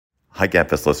Hi,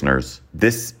 Gabfest listeners.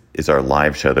 This is our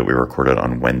live show that we recorded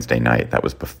on Wednesday night. That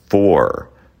was before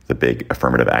the big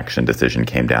affirmative action decision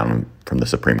came down from the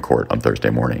Supreme Court on Thursday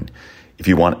morning. If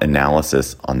you want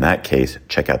analysis on that case,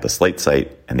 check out the Slate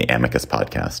site and the Amicus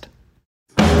podcast.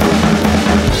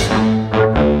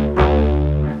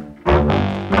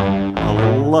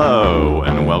 Hello,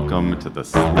 and welcome to the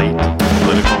Slate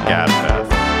Political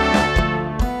Gabfest.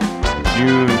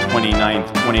 June 29th,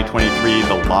 2023,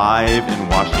 the live in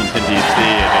Washington, D.C.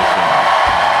 edition.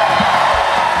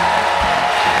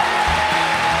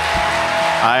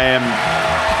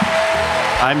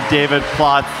 I'm David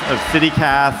Plotz of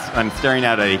CityCast. I'm staring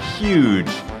at a huge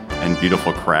and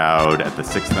beautiful crowd at the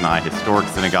 6th and I Historic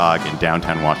Synagogue in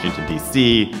downtown Washington,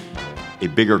 D.C. A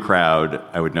bigger crowd,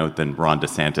 I would note, than Ron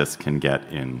DeSantis can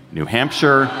get in New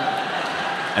Hampshire,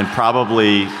 and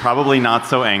probably not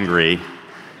so angry.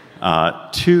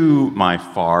 To my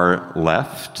far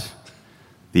left,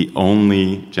 the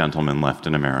only gentleman left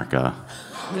in America,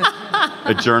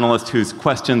 a journalist whose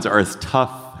questions are as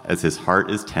tough as his heart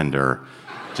is tender,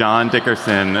 John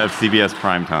Dickerson of CBS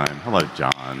Primetime. Hello,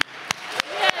 John.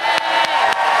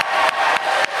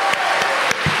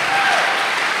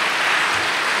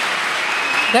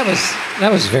 That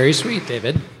was very sweet,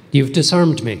 David. You've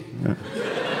disarmed me.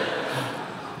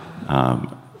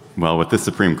 Well, with the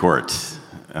Supreme Court,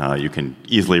 you can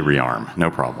easily rearm, no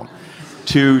problem.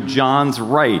 To John's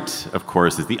right, of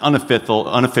course, is the unofficial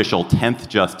 10th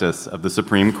Justice of the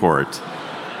Supreme Court,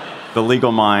 the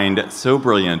legal mind so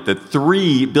brilliant that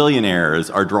 3 billionaires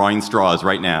are drawing straws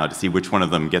right now to see which one of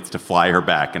them gets to fly her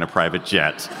back in a private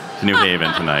jet to New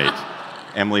Haven tonight.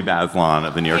 Emily Bazelon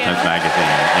of the New York Times Magazine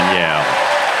and Yale.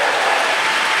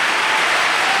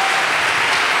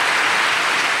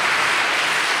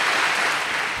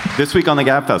 This week on the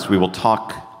Gabfest, we will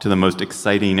talk to the most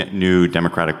exciting new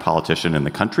Democratic politician in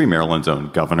the country, Maryland's own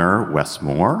Governor Wes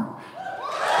Moore.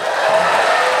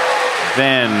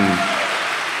 Then,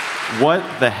 what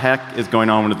the heck is going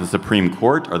on with the Supreme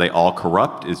Court? Are they all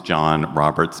corrupt? Is John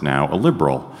Roberts now a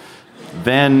liberal?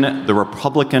 Then, the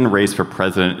Republican race for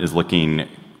president is looking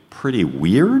pretty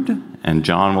weird, and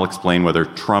John will explain whether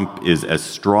Trump is as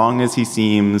strong as he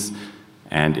seems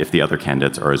and if the other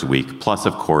candidates are as weak. Plus,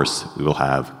 of course, we will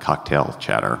have cocktail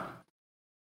chatter.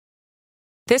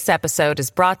 This episode is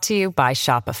brought to you by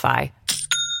Shopify.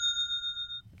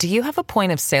 Do you have a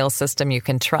point of sale system you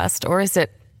can trust, or is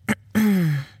it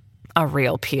a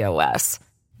real POS?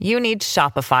 You need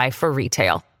Shopify for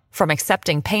retail. From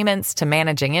accepting payments to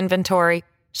managing inventory,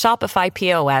 Shopify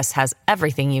POS has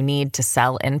everything you need to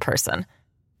sell in person.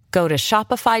 Go to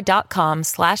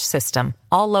shopify.com/system,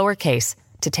 all lowercase,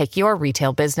 to take your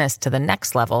retail business to the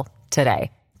next level today.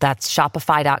 That's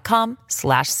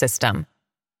shopify.com/system.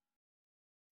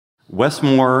 Wes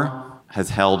Moore has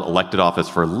held elected office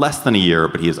for less than a year,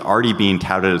 but he is already being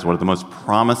touted as one of the most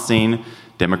promising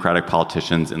Democratic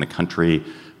politicians in the country,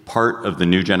 part of the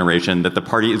new generation that the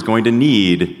party is going to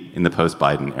need in the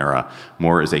post-Biden era.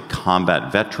 Moore is a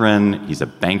combat veteran. He's a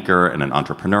banker and an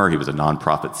entrepreneur. He was a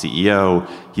nonprofit CEO.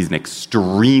 He's an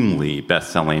extremely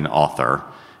best-selling author.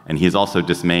 And he is also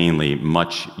dismayingly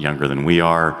much younger than we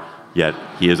are, yet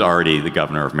he is already the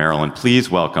governor of Maryland. Please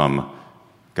welcome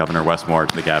Governor Wes Moore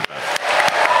to the Gabfest.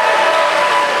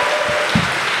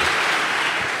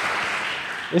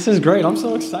 This is great. I'm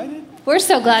so excited. We're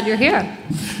so glad you're here.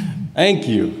 Thank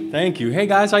you. Thank you. Hey,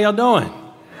 guys, how y'all doing?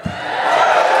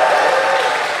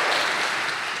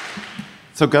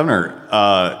 So, Governor,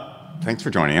 thanks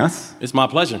for joining us. It's my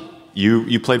pleasure.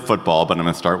 You played football, but I'm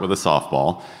going to start with a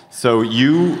softball. So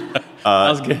you... that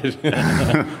was good.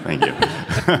 Thank you.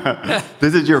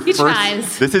 This is your He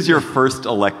tries. This is your first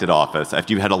elected office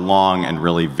after you had a long and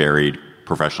really varied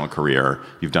professional career.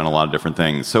 You've done a lot of different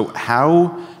things. So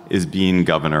how is being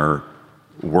governor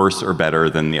worse or better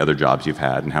than the other jobs you've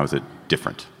had, and how is it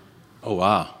different? Oh,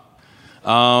 wow.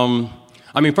 I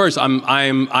mean, first,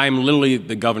 I'm literally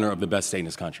the governor of the best state in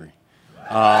this country.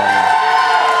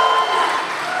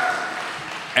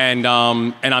 And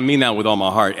I mean that with all my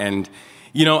heart. And,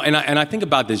 you know, and I think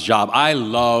about this job. I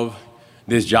love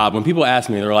this job. When people ask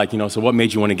me, they're like, you know, so what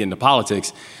made you want to get into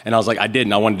politics? And I was like, I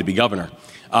didn't. I wanted to be governor.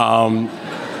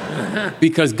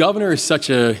 Because governor is such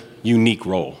a unique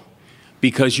role.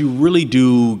 Because you really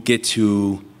do get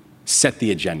to set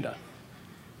the agenda.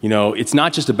 You know, it's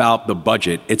not just about the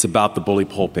budget. It's about the bully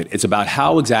pulpit. It's about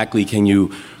how exactly can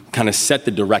you kind of set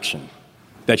the direction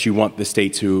that you want the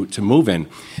state to move in.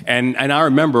 And I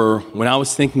remember when I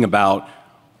was thinking about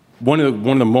one of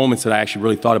the moments that I actually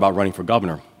really thought about running for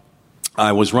governor.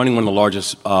 I was running one of the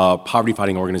largest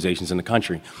poverty-fighting organizations in the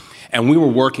country. And we were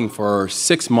working for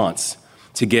 6 months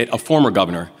to get a former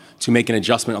governor to make an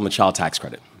adjustment on the child tax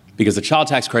credit, because the child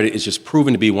tax credit is just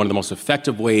proven to be one of the most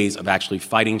effective ways of actually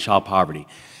fighting child poverty.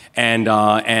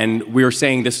 And we were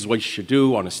saying this is what you should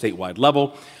do on a statewide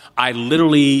level. I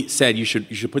literally said you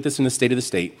should put this in the state of the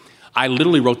state. I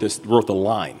literally wrote the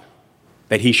line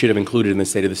that he should have included in the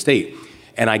state of the state.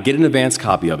 And I get an advance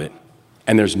copy of it,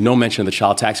 and there's no mention of the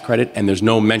child tax credit, and there's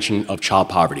no mention of child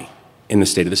poverty in the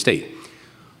state of the state.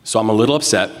 So I'm a little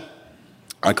upset.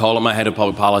 I call up my head of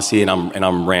public policy, and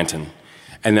I'm ranting.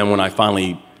 And then when I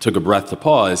finally took a breath to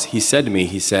pause, he said to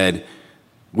me,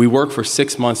 we worked for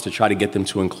 6 months to try to get them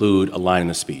to include a line in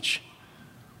the speech.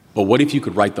 But what if you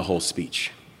could write the whole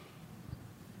speech?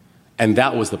 And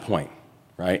that was the point,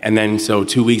 right? And then so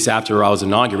 2 weeks after I was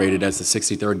inaugurated as the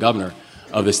 63rd governor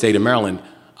of the state of Maryland,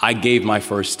 I gave my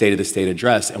first State of the State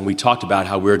address, and we talked about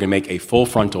how we were going to make a full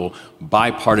frontal,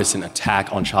 bipartisan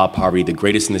attack on child poverty, the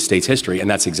greatest in the state's history, and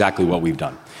that's exactly what we've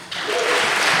done.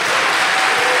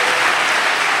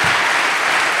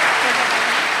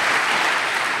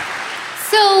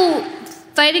 So,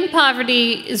 fighting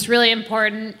poverty is really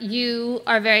important. You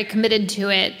are very committed to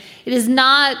it. It is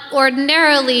not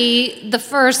ordinarily the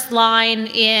first line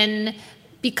in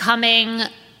becoming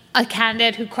a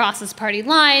candidate who crosses party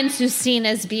lines, who's seen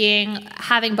as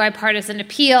having bipartisan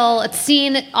appeal. It's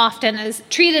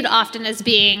treated often as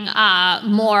being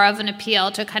more of an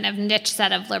appeal to a kind of niche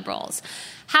set of liberals.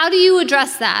 How do you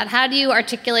address that? How do you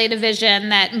articulate a vision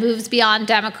that moves beyond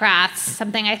Democrats,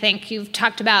 something I think you've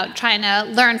talked about trying to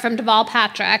learn from Deval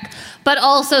Patrick, but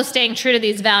also staying true to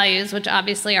these values, which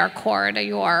obviously are core to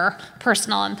your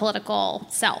personal and political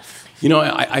self? You know,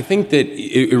 I think that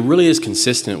it really is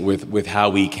consistent with how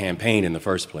we campaigned in the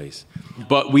first place.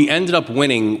 But we ended up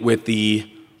winning with the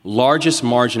largest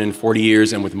margin in 40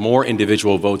 years and with more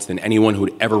individual votes than anyone who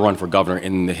would ever run for governor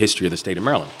in the history of the state of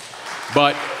Maryland.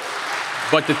 But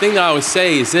the thing that I always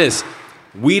say is this: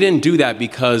 we didn't do that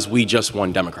because we just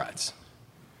won Democrats.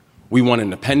 We won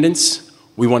independents,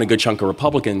 we won a good chunk of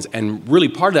Republicans, and really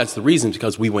part of that's the reason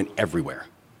because we went everywhere.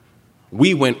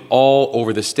 We went all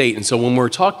over the state. And so when we're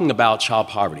talking about child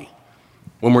poverty,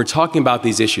 when we're talking about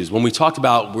these issues, when we talked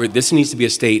about where this needs to be a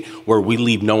state where we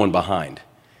leave no one behind,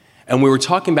 and we were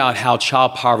talking about how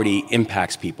child poverty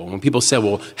impacts people. When people said,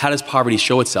 well, how does poverty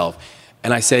show itself?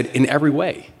 And I said, in every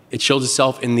way. It shows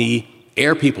itself in the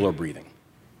air people are breathing,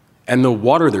 and the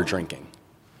water they're drinking,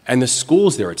 and the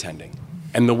schools they're attending,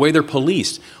 and the way they're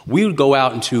policed. We would go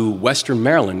out into Western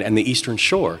Maryland and the Eastern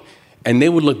Shore, and they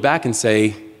would look back and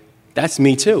say, that's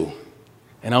me too.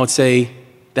 And I would say,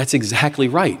 that's exactly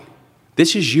right.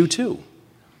 This is you too.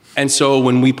 And so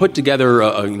when we put together,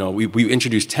 we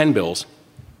introduced 10 bills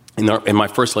in my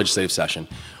first legislative session.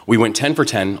 We went 10 for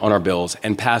 10 on our bills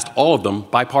and passed all of them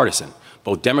bipartisan.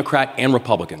 Both Democrat and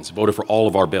Republicans voted for all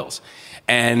of our bills.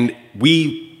 And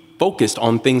we focused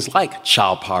on things like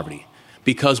child poverty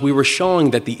because we were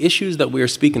showing that the issues that we are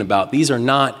speaking about, these are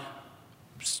not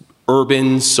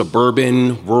urban,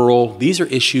 suburban, rural. These are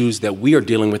issues that we are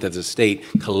dealing with as a state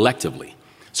collectively.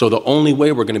 So the only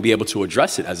way we're going to be able to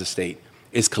address it as a state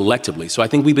is collectively. So I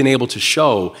think we've been able to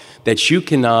show that you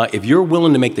can, if you're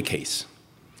willing to make the case,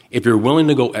 if you're willing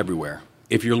to go everywhere,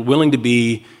 if you're willing to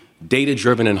be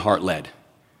data-driven and heart-led,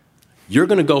 you're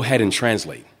going to go ahead and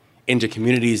translate into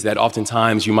communities that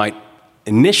oftentimes you might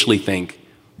initially think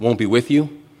won't be with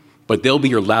you, but they'll be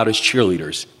your loudest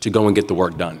cheerleaders to go and get the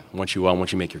work done once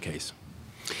you make your case.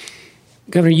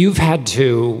 Governor, you've had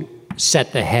to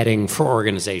set the heading for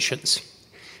organizations.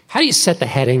 How do you set the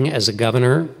heading as a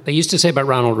governor? They used to say about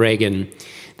Ronald Reagan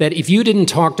that if you didn't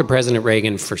talk to President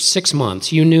Reagan for 6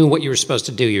 months, you knew what you were supposed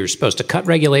to do. You were supposed to cut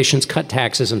regulations, cut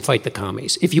taxes, and fight the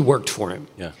commies if you worked for him.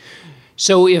 Yeah.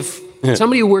 So if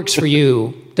somebody who works for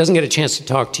you doesn't get a chance to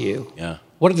talk to you,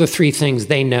 what are the 3 things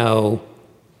they know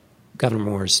Governor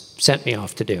Moore's sent me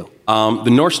off to do? The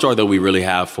North Star that we really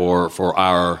have for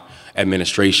our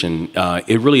administration,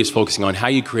 it really is focusing on how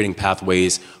you're creating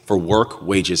pathways for work,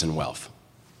 wages, and wealth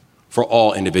for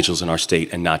all individuals in our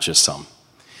state and not just some.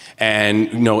 And,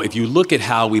 if you look at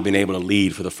how we've been able to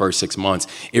lead for the first 6 months,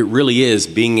 it really is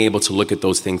being able to look at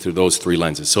those things through those 3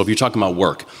 lenses. So if you're talking about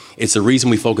work, it's the reason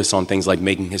we focus on things like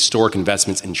making historic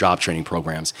investments in job training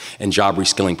programs and job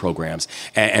reskilling programs.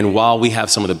 And while we have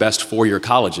some of the best 4-year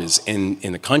colleges in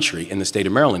the country, in the state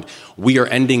of Maryland, we are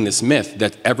ending this myth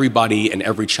that everybody and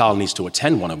every child needs to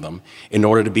attend one of them in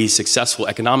order to be successful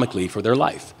economically for their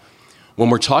life. When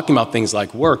we're talking about things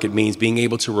like work, it means being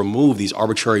able to remove these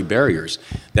arbitrary barriers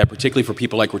that, particularly for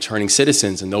people like returning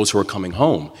citizens and those who are coming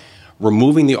home,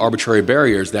 removing the arbitrary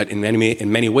barriers that in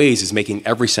many ways is making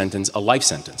every sentence a life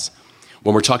sentence.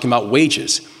 When we're talking about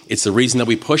wages, it's the reason that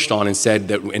we pushed on and said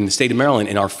that in the state of Maryland,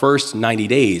 in our first 90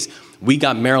 days, We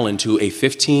got Maryland to a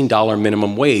 $15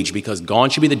 minimum wage because gone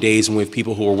should be the days when we have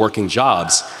people who are working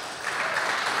jobs.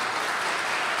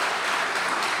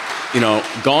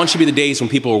 Gone should be the days when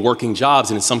people are working jobs,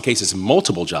 and in some cases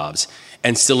multiple jobs,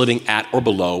 and still living at or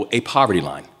below a poverty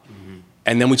line. Mm-hmm.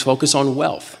 And then we focus on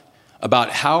wealth,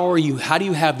 about how do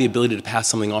you have the ability to pass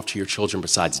something off to your children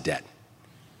besides debt?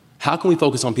 How can we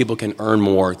focus on people can earn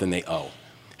more than they owe?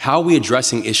 How are we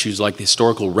addressing issues like the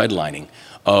historical redlining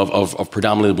of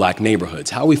predominantly black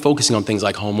neighborhoods? How are we focusing on things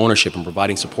like home ownership and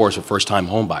providing supports for first-time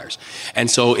home buyers? And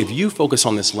so if you focus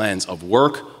on this lens of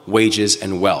work, wages,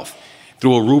 and wealth,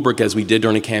 through a rubric as we did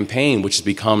during the campaign, which has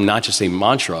become not just a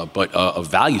mantra, but a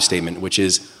value statement, which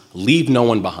is leave no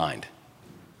one behind.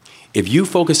 If you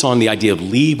focus on the idea of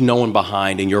leave no one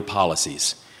behind in your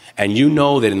policies, and you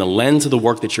know that in the lens of the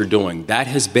work that you're doing, that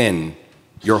has been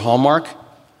your hallmark,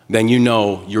 then you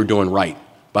know you're doing right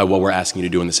by what we're asking you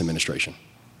to do in this administration.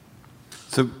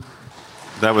 So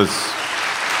that was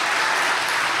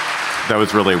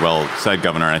really well said,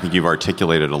 Governor, and I think you've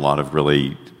articulated a lot of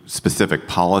really specific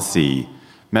policy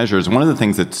measures. One of the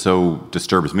things that so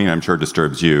disturbs me, and I'm sure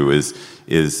disturbs you,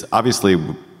 is obviously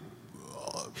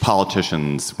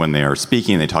politicians, when they are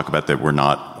speaking, they talk about that we're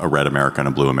not a red America and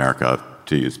a blue America,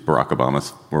 to use Barack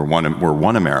Obama's, we're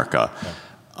one America.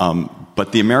 Yeah.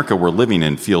 But the America we're living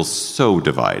in feels so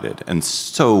divided and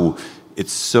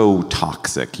it's so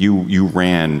toxic. You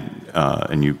ran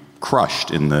and you crushed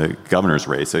in the governor's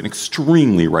race an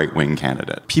extremely right-wing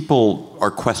candidate. People are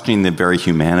questioning the very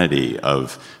humanity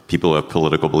of people who have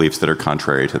political beliefs that are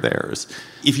contrary to theirs.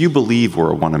 If you believe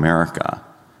we're one America,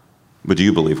 but do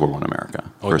you believe we're one America,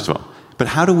 first of all? But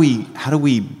how do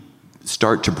we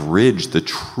start to bridge the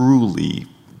truly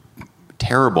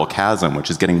terrible chasm, which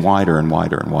is getting wider and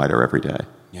wider and wider every day?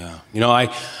 Yeah.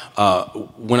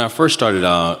 When I first started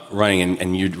running,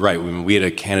 and you're right, we had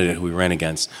a candidate who we ran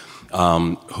against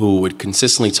who would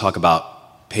consistently talk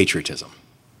about patriotism.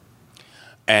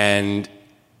 And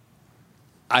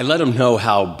I let him know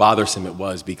how bothersome it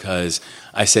was because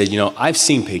I said, I've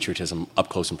seen patriotism up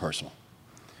close and personal.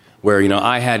 Where,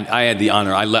 I had the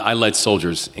honor, I led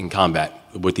soldiers in combat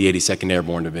with the 82nd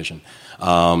Airborne Division.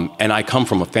 And I come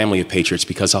from a family of patriots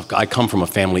because I come from a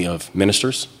family of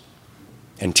ministers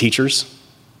and teachers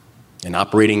and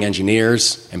operating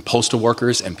engineers and postal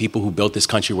workers and people who built this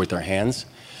country with their hands.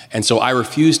 And so I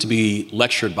refuse to be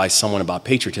lectured by someone about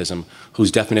patriotism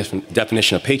whose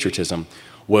definition of patriotism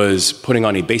was putting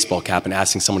on a baseball cap and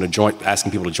asking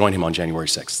people to join him on January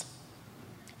 6th.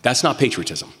 That's not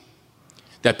patriotism.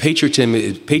 That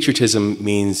patriotism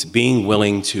means being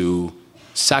willing to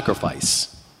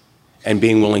sacrifice and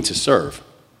being willing to serve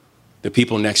the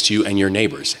people next to you and your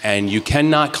neighbors. And you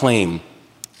cannot claim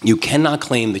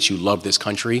that you love this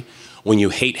country when you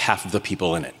hate half of the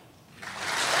people in it.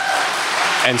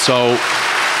 And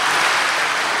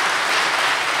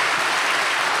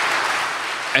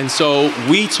so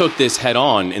we took this head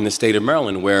on in the state of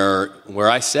Maryland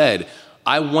where I said,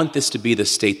 I want this to be the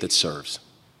state that serves.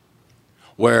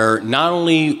 Where not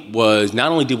only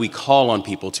did we call on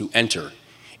people to enter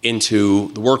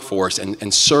into the workforce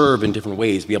and serve in different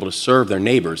ways, be able to serve their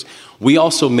neighbors, we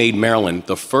also made Maryland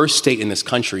the first state in this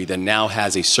country that now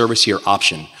has a service year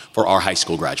option for our high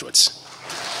school graduates.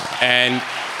 And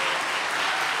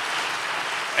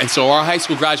so our high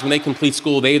school graduates, when they complete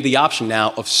school, they have the option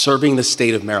now of serving the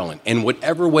state of Maryland in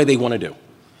whatever way they want to do.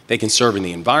 They can serve in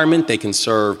the environment, they can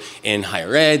serve in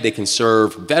higher ed, they can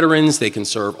serve veterans, they can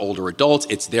serve older adults.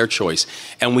 It's their choice.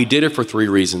 And we did it for 3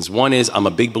 reasons. One is I'm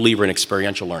a big believer in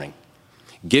experiential learning.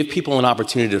 Give people an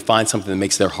opportunity to find something that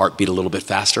makes their heart beat a little bit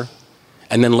faster,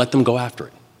 and then let them go after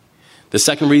it. The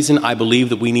second reason, I believe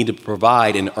that we need to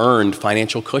provide an earned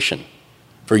financial cushion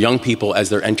for young people as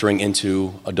they're entering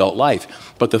into adult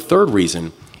life. But the third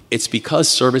reason, it's because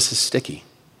service is sticky.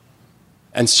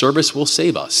 And service will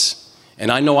save us.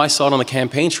 And I know I saw it on the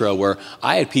campaign trail where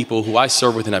I had people who I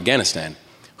served with in Afghanistan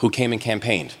who came and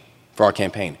campaigned for our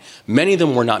campaign. Many of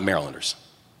them were not Marylanders.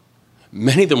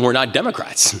 Many of them were not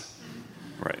Democrats.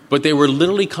 Right. But they were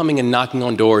literally coming and knocking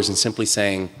on doors and simply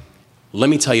saying, let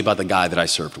me tell you about the guy that I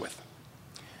served with.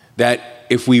 That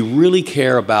if we really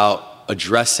care about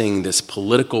addressing this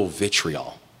political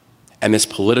vitriol and this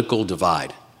political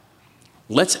divide,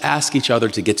 let's ask each other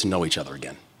to get to know each other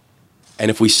again. And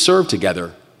if we serve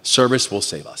together, service will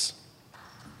save us.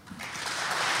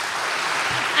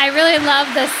 I really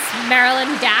love this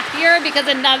Maryland gap year because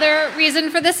another reason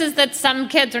for this is that some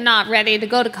kids are not ready to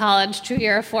go to college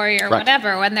 2-year, 4-year, right,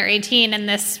 whatever, when they're 18, and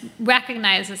this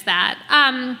recognizes that.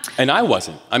 And I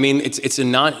wasn't. I mean,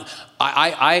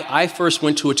 I first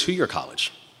went to a 2-year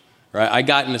college, right? I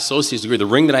got an associate's degree. The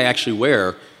ring that I actually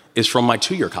wear, is from my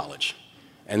 2-year college.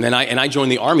 And then I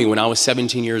joined the Army when I was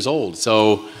 17 years old.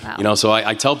 So, Wow. so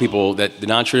I tell people that the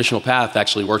non-traditional path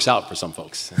actually works out for some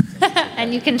folks.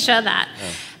 And you can show that.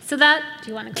 So that, do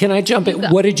you want to go? Can I jump in? You go.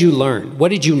 What did you learn? What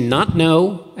did you not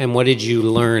know, and what did you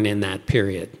learn in that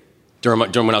period? During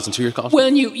when I was in 2-year college?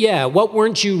 What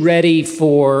weren't you ready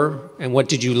for, and what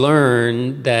did you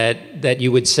learn that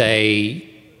you would say,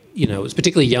 as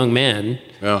particularly young men,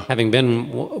 having been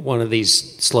one of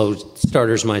these slow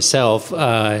starters myself,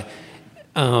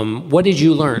 what did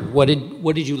you learn? What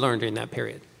did you learn during that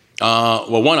period?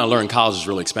 Well, one, I learned college is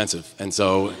really expensive. And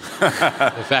so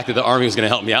the fact that the Army was going to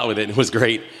help me out with it was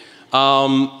great.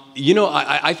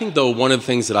 I think, though, one of the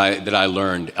things that I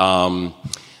learned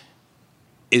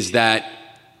is that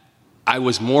I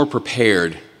was more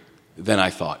prepared than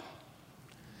I thought.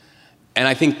 And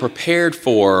I think prepared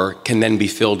for can then be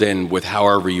filled in with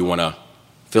however you want to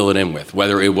fill it in with,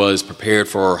 whether it was prepared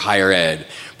for higher ed,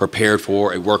 prepared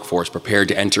for a workforce, prepared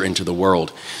to enter into the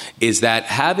world, is that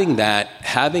having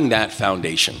that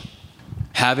foundation,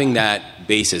 having that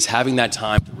basis, having that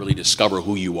time to really discover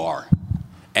who you are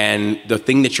and the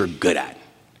thing that you're good at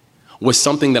was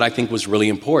something that I think was really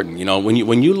important. When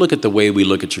you look at the way we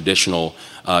look at traditional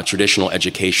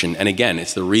education, and again,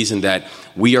 it's the reason that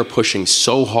we are pushing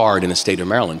so hard in the state of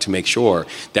Maryland to make sure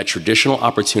that traditional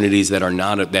opportunities that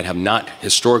have not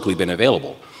historically been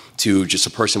available to just a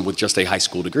person with just a high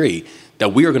school degree,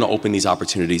 that we are going to open these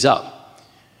opportunities up.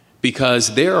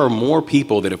 Because there are more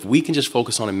people that if we can just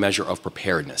focus on a measure of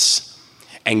preparedness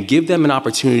and give them an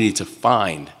opportunity to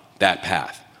find that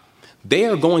path, they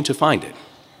are going to find it.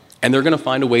 And they're going to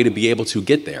find a way to be able to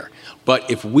get there. But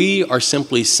if we are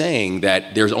simply saying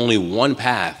that there's only one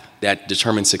path that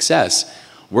determines success,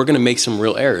 we're going to make some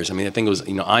real errors. I think it was,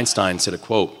 Einstein said a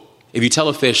quote, if you tell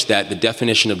a fish that the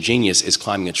definition of genius is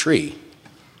climbing a tree,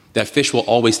 that fish will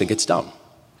always think it's dumb.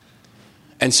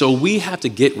 And so we have to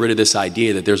get rid of this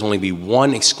idea that there's only be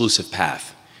one exclusive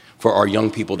path for our young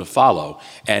people to follow.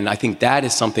 And I think that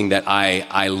is something that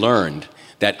I learned,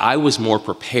 that I was more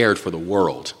prepared for the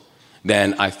world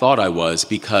than I thought I was,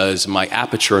 because my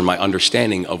aperture and my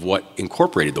understanding of what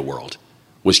incorporated the world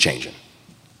was changing.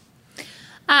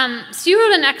 So you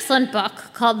wrote an excellent book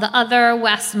called The Other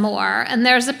Wes Moore, and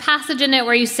there's a passage in it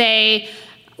where you say,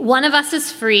 one of us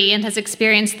is free and has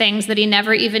experienced things that he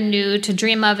never even knew to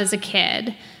dream of as a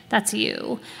kid. That's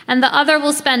you. And the other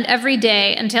will spend every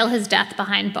day until his death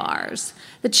behind bars.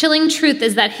 The chilling truth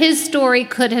is that his story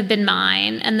could have been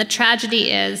mine, and the tragedy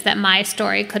is that my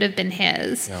story could have been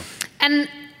his. Yeah. And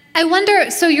I wonder,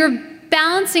 so you're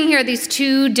balancing here these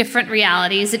two different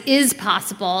realities. It is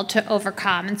possible to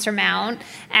overcome and surmount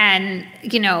and,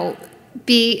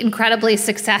 be incredibly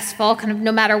successful, kind of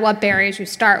no matter what barriers you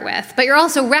start with. But you're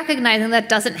also recognizing that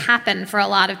doesn't happen for a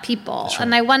lot of people. Right.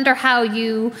 And I wonder how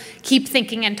you keep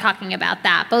thinking and talking about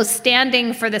that, both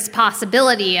standing for this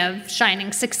possibility of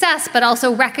shining success, but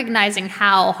also recognizing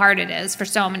how hard it is for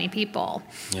so many people.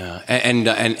 Yeah,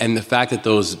 and the fact that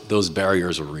those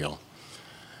barriers are real.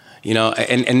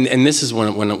 And this is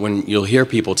when you'll hear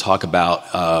people talk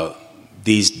about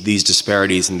these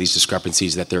disparities and these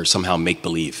discrepancies, that they're somehow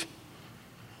make-believe,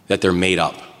 that they're made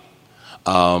up.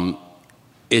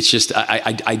 It's just,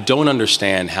 I don't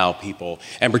understand how people,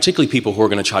 and particularly people who are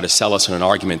going to try to sell us on an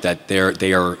argument that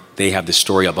they have this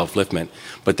story of upliftment,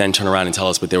 but then turn around and tell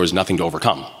us, but there was nothing to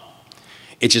overcome.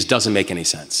 It just doesn't make any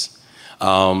sense.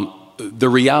 The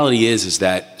reality is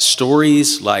that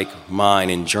stories like mine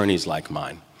and journeys like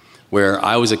mine, where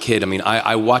I was a kid,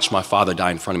 I watched my father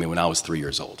die in front of me when I was 3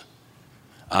 years old.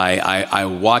 I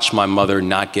watched my mother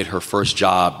not get her first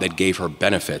job that gave her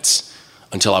benefits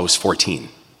until I was 14.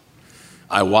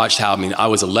 I watched how, I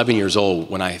was 11 years old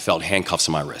when I felt handcuffs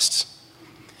on my wrists.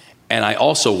 And I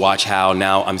also watch how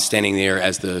now I'm standing there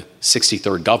as the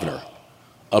 63rd governor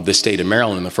of the state of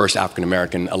Maryland and the first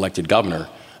African-American elected governor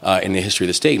in the history of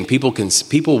the state. And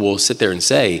people will sit there and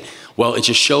say, well, it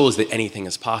just shows that anything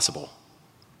is possible.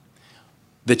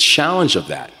 The challenge of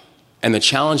that, and the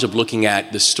challenge of looking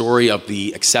at the story of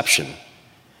the exception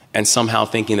and somehow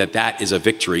thinking that that is a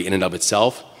victory in and of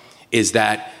itself, is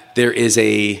that there is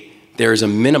a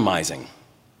minimizing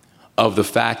of the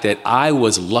fact that I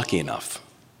was lucky enough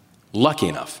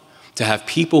to have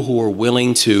people who were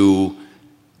willing to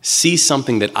see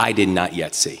something that I did not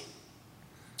yet see.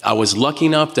 I was lucky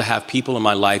enough to have people in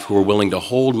my life who were willing to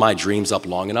hold my dreams up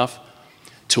long enough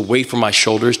to wait for my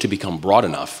shoulders to become broad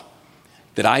enough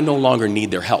that I no longer need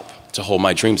their help to hold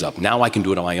my dreams up. Now I can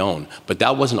do it on my own, but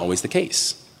that wasn't always the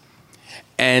case.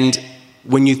 And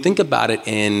when you think about it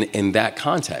in that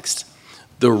context,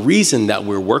 the reason that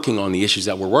we're working on the issues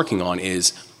that we're working on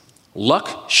is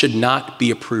Luck should not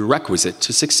be a prerequisite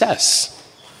to success.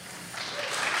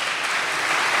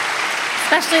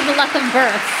 Especially the luck of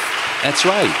birth. That's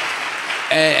right.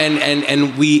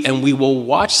 And we will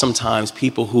watch sometimes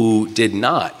people who did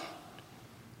not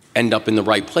end up in the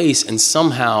right place and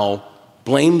somehow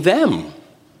blame them.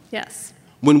 Yes.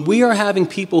 When we are having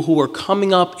people who are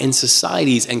coming up in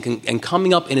societies and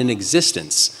coming up in an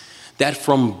existence that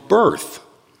from birth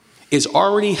is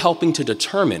already helping to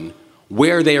determine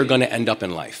where they are going to end up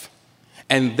in life.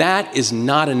 And that is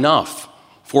not enough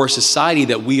for a society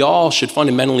that we all should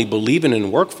fundamentally believe in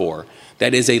and work for,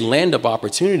 that is a land of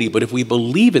opportunity. But if we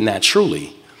believe in that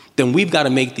truly, then we've got to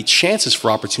make the chances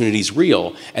for opportunities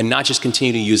real and not just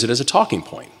continue to use it as a talking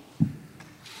point.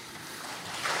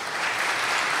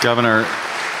 Governor,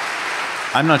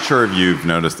 I'm not sure if you've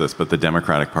noticed this, but the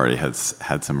Democratic Party has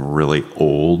had some really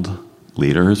old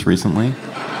leaders recently.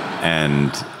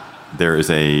 And there is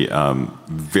a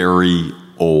very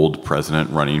old president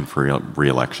running for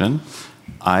re-election.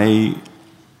 I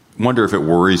wonder if it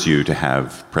worries you to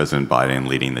have President Biden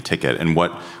leading the ticket, and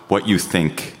what you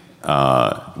think,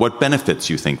 what benefits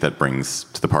you think that brings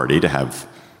to the party to have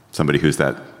somebody who's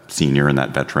that senior and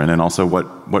that veteran, and also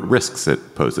what risks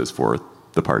it poses for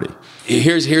the party.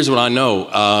 Here's what I know,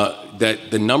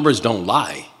 that the numbers don't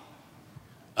lie.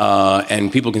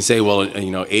 And people can say, well,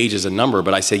 age is a number,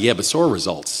 but I say, yeah, but so are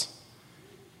results.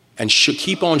 And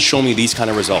keep on showing me these kind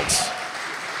of results.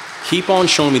 Keep on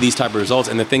showing me these type of results.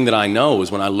 And the thing that I know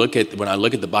is when I look at the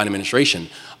Biden administration,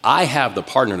 I have the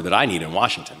partner that I need in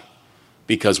Washington,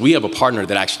 because we have a partner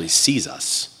that actually sees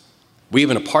us. We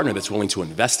have a partner that's willing to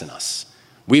invest in us.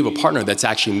 We have a partner that's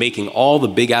actually making all the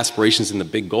big aspirations and the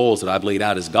big goals that I've laid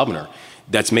out as governor,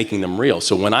 that's making them real.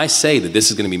 So when I say that this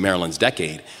is going to be Maryland's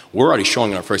decade, we're already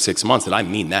showing in our first 6 months that I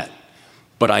mean that.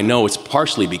 But I know it's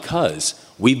partially because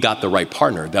we've got the right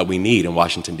partner that we need in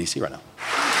Washington, D.C. right now.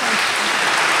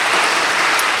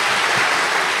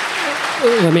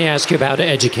 Let me ask you about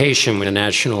education. When the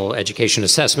national education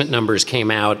assessment numbers came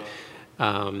out,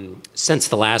 since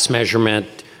the last measurement,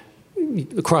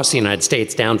 across the United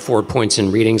States, down 4 points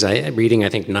in reading, I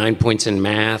think 9 points in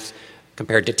math.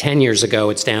 Compared to 10 years ago,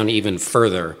 it's down even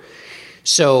further.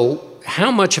 So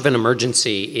how much of an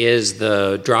emergency is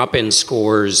the drop-in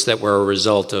scores that were a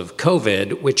result of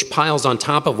COVID, which piles on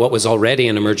top of what was already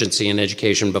an emergency in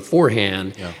education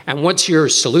beforehand? Yeah. And what's your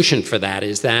solution for that?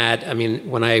 Is that,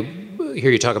 when I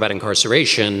hear you talk about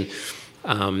incarceration,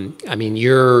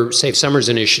 your Safe Summers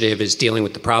initiative is dealing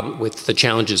with the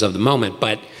challenges of the moment,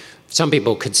 but some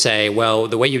people could say, well,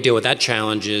 the way you deal with that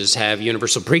challenge is have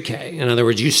universal pre-K. In other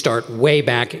words, you start way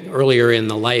back earlier in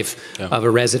the life of a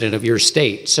resident of your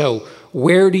state. So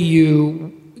where do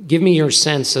you give me your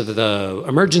sense of the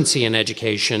emergency in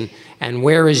education, and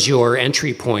where is your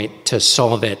entry point to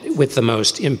solve it with the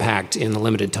most impact in the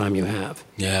limited time you have?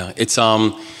 Yeah, it's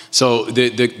so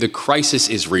the crisis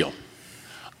is real.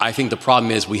 I think the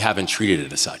problem is we haven't treated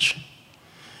it as such.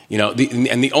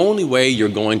 And the only way you're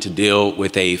going to deal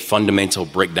with a fundamental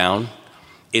breakdown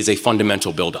is a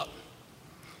fundamental buildup.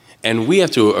 And we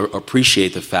have to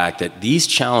appreciate the fact that these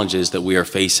challenges that we are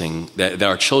facing, that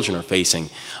our children are facing,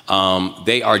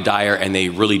 they are dire and they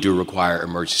really do require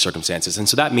emergency circumstances. And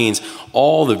so that means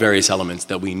all the various elements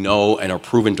that we know and are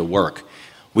proven to work,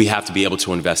 we have to be able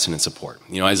to invest in and support.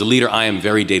 As a leader, I am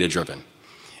very data-driven.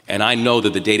 And I know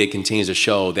that the data continues to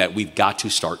show that we've got to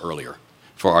start earlier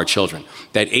for our children,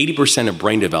 that 80% of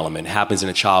brain development happens in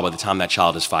a child by the time that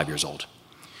child is 5 years old.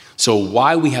 So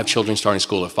why we have children starting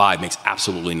school at 5 makes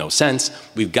absolutely no sense.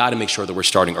 We've got to make sure that we're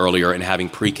starting earlier and having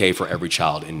pre-K for every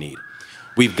child in need.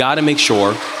 We've got to make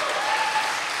sure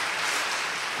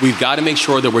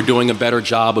that we're doing a better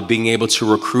job of being able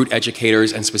to recruit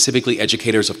educators, and specifically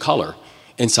educators of color,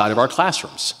 inside of our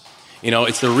classrooms.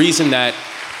 It's the reason that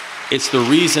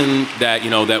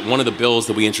that one of the bills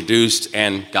that we introduced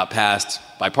and got passed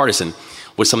bipartisan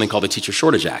was something called the Teacher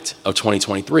Shortage Act of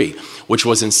 2023, which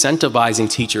was incentivizing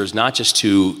teachers not just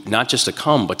to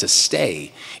come, but to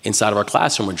stay inside of our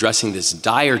classroom, addressing this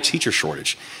dire teacher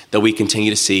shortage that we continue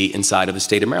to see inside of the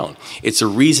state of Maryland. It's a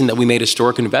reason that we made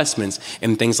historic investments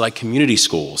in things like community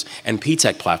schools and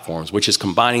P-TECH platforms, which is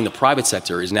combining the private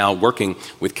sector, is now working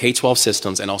with K-12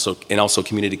 systems and also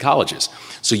community colleges.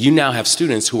 So you now have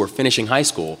students who are finishing high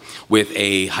school with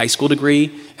a high school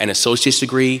degree, an associate's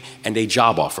degree, and a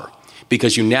job offer,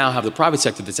 because you now have the private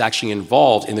sector that's actually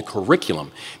involved in the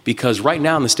curriculum. Because right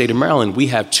now in the state of Maryland, we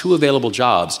have 2 available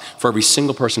jobs for every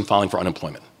single person filing for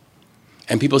unemployment.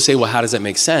 And people say, well, how does that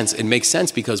make sense? It makes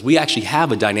sense because we actually have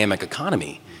a dynamic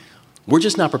economy. We're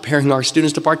just not preparing our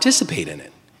students to participate in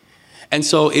it. And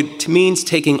so it means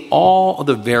taking all of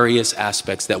the various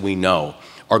aspects that we know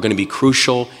are going to be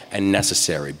crucial and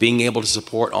necessary. Being able to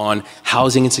support on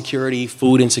housing insecurity,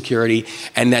 food insecurity,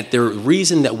 and that the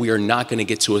reason that we are not going to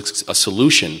get to a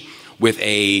solution with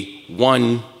a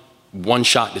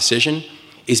one-shot decision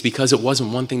is because it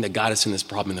wasn't one thing that got us in this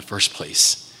problem in the first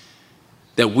place.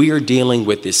 That we are dealing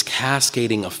with this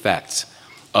cascading effect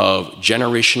of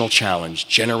generational challenge,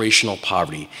 generational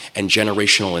poverty, and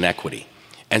generational inequity.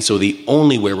 And so the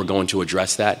only way we're going to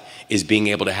address that is being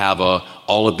able to have a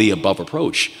all of the above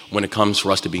approach when it comes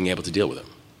for us to being able to deal with it.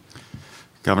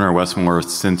 Governor Westmore,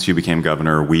 since you became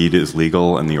governor, weed is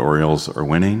legal and the Orioles are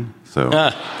winning. So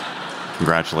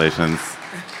congratulations.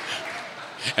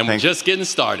 And we're just getting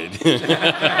started. Thanks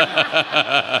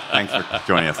for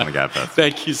joining us on the Gabfest.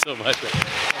 Thank you so much.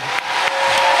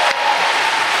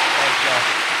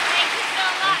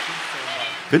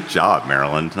 Good job,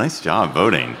 Maryland. Nice job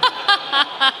voting.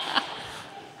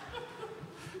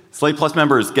 Slate Plus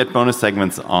members get bonus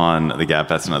segments on the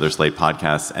Gabfest and other Slate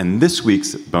podcasts. And this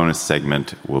week's bonus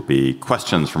segment will be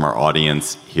questions from our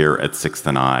audience here at Sixth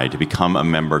and I. To become a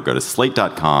member, go to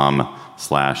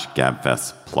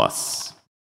slate.com/Gabfest Plus.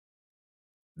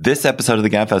 This episode of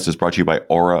the Gabfest is brought to you by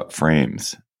Aura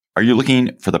Frames. Are you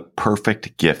looking for the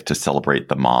perfect gift to celebrate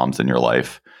the moms in your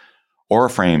life? Aura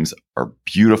Frames are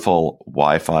beautiful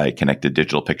Wi-Fi connected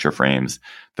digital picture frames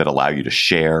that allow you to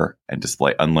share and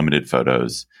display unlimited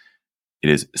photos. It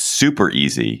is super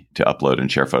easy to upload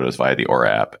and share photos via the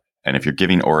Aura app. And if you're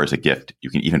giving Aura as a gift,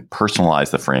 you can even personalize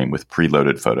the frame with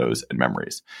preloaded photos and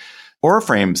memories. Aura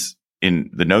Frames, in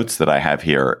the notes that I have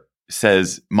here,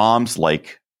 says moms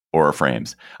like Aura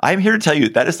Frames. I'm here to tell you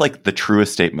that is like the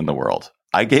truest statement in the world.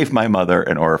 I gave my mother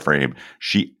an Aura frame.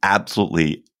 She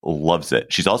absolutely loves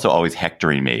it. She's also always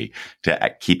hectoring me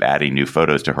to keep adding new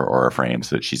photos to her Aura frame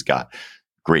so that she's got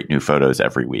great new photos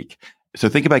every week. So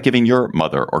think about giving your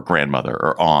mother or grandmother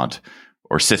or aunt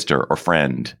or sister or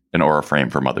friend an Aura frame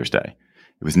for Mother's Day.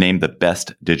 It was named the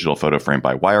best digital photo frame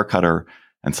by Wirecutter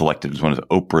and selected as one of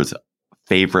Oprah's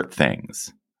favorite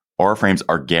things. Aura frames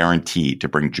are guaranteed to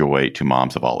bring joy to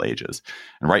moms of all ages.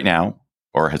 And right now,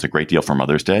 Aura has a great deal for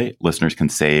Mother's Day. Listeners can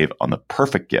save on the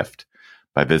perfect gift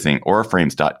by visiting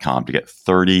auraframes.com to get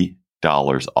 $30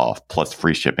 off plus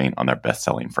free shipping on their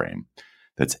best-selling frame.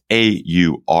 That's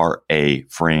AURA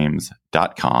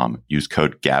frames.com. Use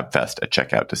code GABFEST at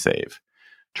checkout to save.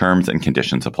 Terms and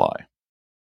conditions apply.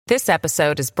 This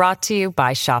episode is brought to you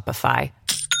by Shopify.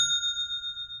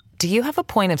 Do you have a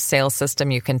point of sale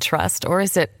system you can trust, or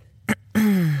is it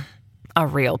a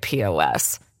real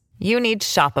POS? You need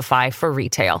Shopify for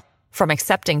retail. From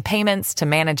accepting payments to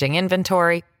managing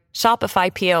inventory,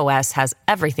 Shopify POS has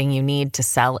everything you need to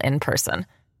sell in person.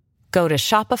 Go to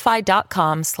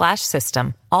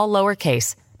shopify.com/system, all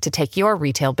lowercase, to take your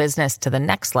retail business to the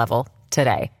next level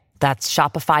today. That's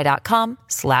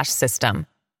shopify.com/system.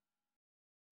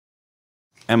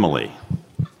 Emily,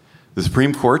 the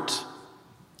Supreme Court.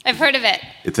 I've heard of it.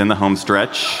 It's in the home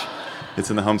stretch.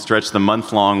 The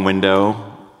month-long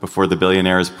window before the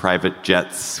billionaires' private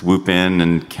jets swoop in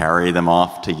and carry them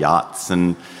off to yachts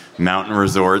and mountain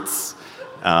resorts.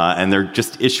 And they're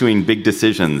just issuing big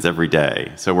decisions every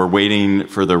day. So we're waiting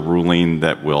for the ruling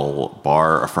that will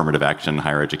bar affirmative action in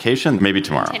higher education, maybe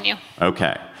tomorrow. Continue.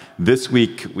 Okay. This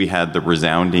week, we had the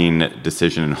resounding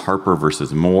decision in Harper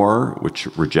versus Moore, which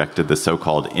rejected the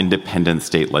so-called independent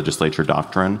state legislature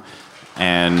doctrine.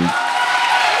 And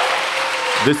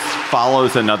this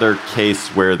follows another case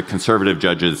where the conservative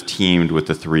judges teamed with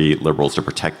the three liberals to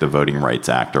protect the Voting Rights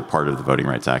Act, or part of the Voting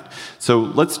Rights Act. So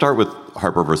let's start with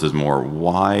Harper versus Moore.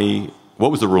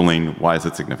 What was the ruling? Why is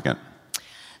it significant?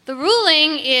 The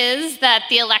ruling is that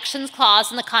the Elections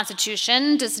Clause in the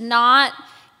Constitution does not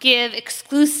give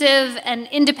exclusive and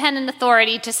independent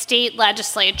authority to state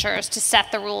legislatures to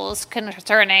set the rules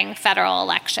concerning federal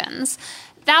elections.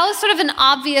 That was sort of an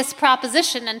obvious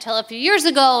proposition until a few years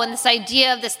ago, and this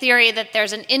idea of this theory that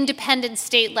there's an independent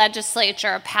state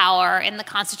legislature power in the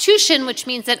Constitution, which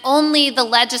means that only the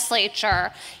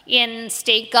legislature in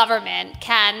state government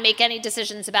can make any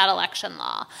decisions about election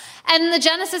law. And the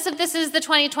genesis of this is the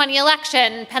 2020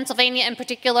 election. Pennsylvania in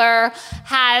particular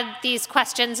had these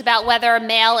questions about whether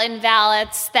mail-in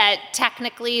ballots that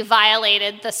technically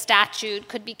violated the statute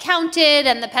could be counted,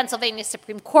 and the Pennsylvania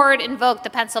Supreme Court invoked the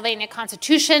Pennsylvania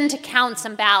Constitution to count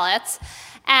some ballots.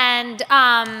 And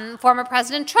former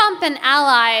President Trump and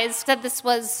allies said this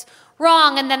was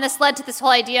wrong, and then this led to this whole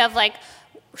idea of, like,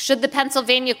 should the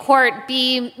Pennsylvania court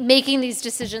be making these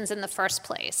decisions in the first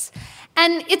place?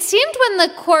 And it seemed when the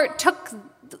court took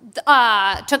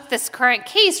took this current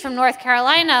case from North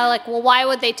Carolina, like, well, why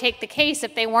would they take the case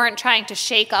if they weren't trying to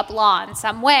shake up law in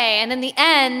some way? And in the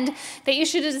end, they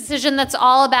issued a decision that's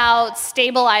all about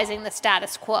stabilizing the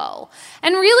status quo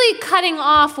and really cutting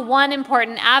off one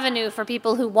important avenue for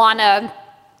people who want to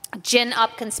gin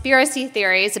up conspiracy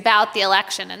theories about the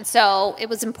election. And so it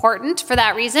was important for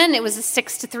that reason. It was a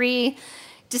 6-3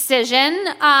 decision.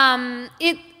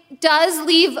 It does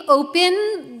leave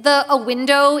open a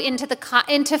window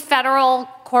into federal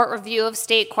court review of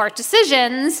state court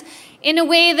decisions in a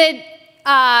way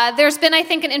that there's been, I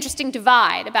think, an interesting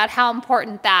divide about how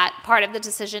important that part of the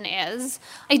decision is.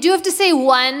 I do have to say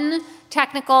one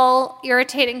technical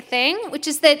irritating thing, which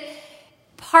is that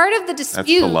part of the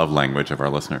dispute... That's the love language of our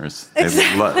listeners.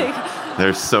 Exactly.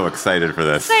 They're so excited for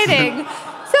this. Exciting.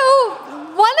 So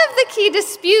one of the key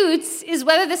disputes is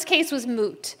whether this case was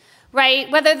moot.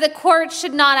 Right? Whether the court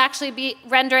should not actually be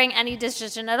rendering any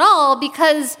decision at all,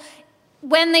 because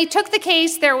when they took the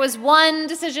case, there was one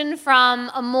decision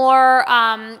from a more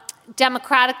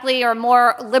democratically or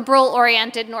more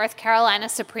liberal-oriented North Carolina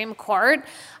Supreme Court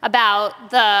about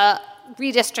the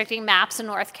redistricting maps in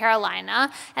North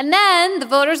Carolina. And then the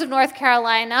voters of North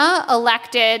Carolina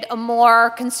elected a more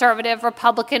conservative,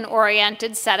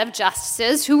 Republican-oriented set of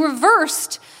justices who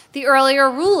reversed the earlier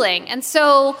ruling. And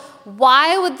so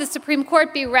why would the Supreme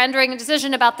Court be rendering a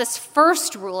decision about this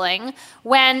first ruling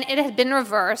when it had been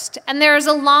reversed? And there's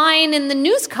a line in the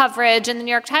news coverage in the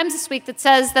New York Times this week that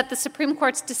says that the Supreme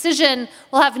Court's decision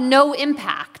will have no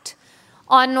impact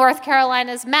on North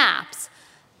Carolina's maps.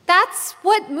 That's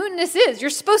what mootness is. You're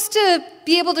supposed to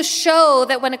be able to show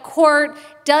that when a court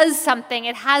does something,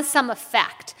 it has some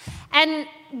effect. And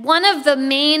one of the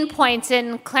main points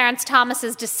in Clarence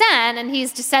Thomas's dissent, and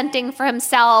he's dissenting for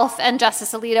himself and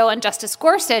Justice Alito and Justice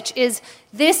Gorsuch, is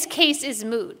this case is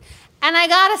moot. And I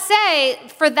gotta say,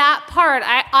 for that part,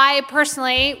 I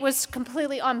personally was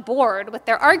completely on board with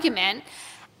their argument.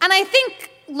 And I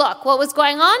think, look, what was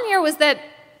going on here was that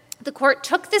the court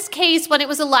took this case when it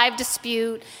was a live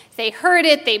dispute. They heard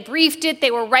it, they briefed it,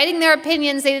 they were writing their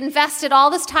opinions, they invested all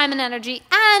this time and energy,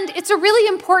 and it's a really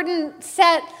important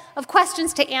set of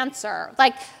questions to answer.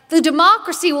 Like, the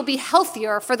democracy will be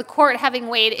healthier for the court having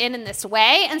weighed in this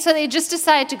way, and so they just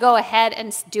decided to go ahead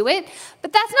and do it.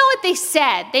 But that's not what they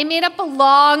said. They made up a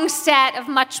long set of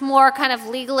much more kind of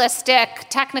legalistic,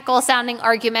 technical-sounding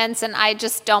arguments, and I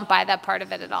just don't buy that part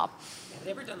of it at all. Have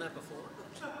they ever done that before?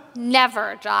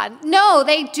 Never, John. No,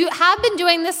 they have been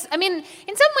doing this. I mean,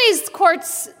 in some ways,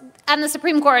 courts and the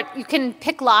Supreme Court, you can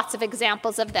pick lots of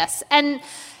examples of this. And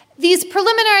these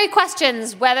preliminary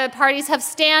questions, whether parties have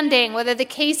standing, whether the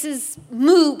case is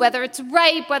moot, whether it's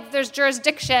ripe, whether there's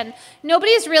jurisdiction,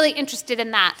 nobody's really interested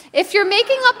in that. If you're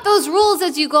making up those rules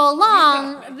as you go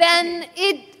along, then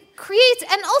it creates,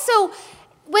 and also,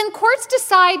 when courts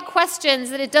decide questions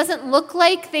that it doesn't look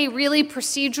like they really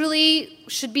procedurally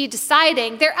should be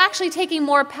deciding, they're actually taking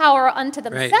more power unto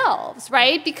themselves,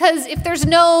 right? Because if there's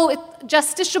no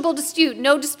justiciable dispute,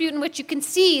 no dispute in which you can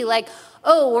see, like,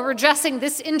 oh, we're redressing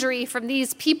this injury from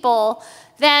these people,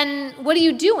 then what are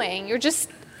you doing? You're just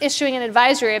issuing an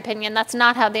advisory opinion. That's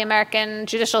not how the American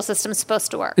judicial system is supposed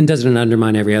to work. And doesn't it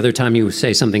undermine every other time you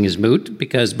say something is moot?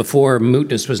 Because before,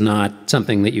 mootness was not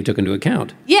something that you took into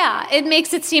account. Yeah, it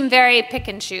makes it seem very pick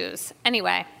and choose.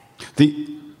 Anyway.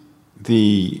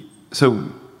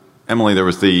 So, Emily, there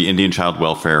was the Indian child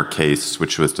welfare case,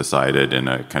 which was decided in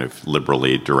a kind of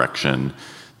liberally direction.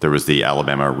 There was the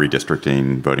Alabama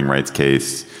redistricting voting rights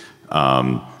case.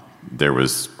 There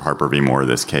was Harper v. Moore,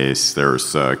 this case.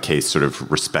 There's a case sort of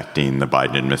respecting the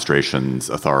Biden administration's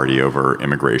authority over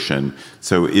immigration.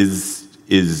 So is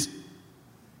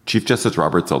Chief Justice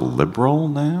Roberts a liberal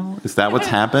now? Is that what's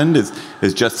happened?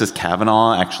 Is Justice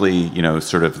Kavanaugh actually,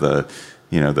 sort of the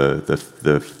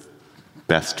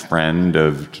best friend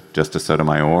of Justice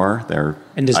Sotomayor? They're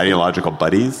ideological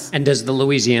buddies? And does the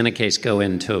Louisiana case go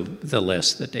into the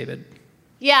list that David...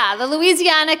 Yeah, the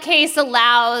Louisiana case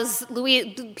allows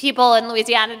people in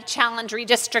Louisiana to challenge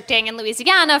redistricting in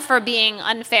Louisiana for being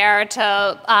unfair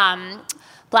to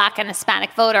Black and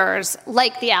Hispanic voters,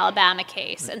 like the Alabama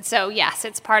case. And so, yes,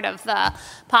 it's part of the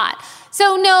pot.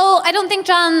 So, no, I don't think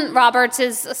John Roberts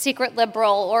is a secret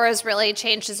liberal or has really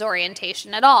changed his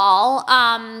orientation at all.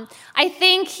 I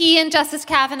think he and Justice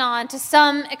Kavanaugh, and to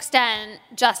some extent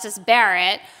Justice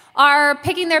Barrett, are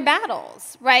picking their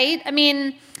battles, right? I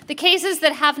mean, the cases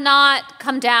that have not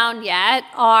come down yet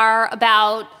are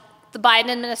about the Biden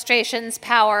administration's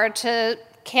power to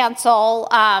cancel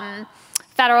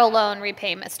federal loan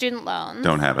repayment, student loans.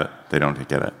 Don't have it. They don't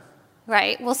get it.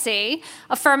 Right, we'll see.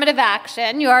 Affirmative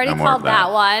action, you already No more called of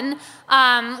that. one.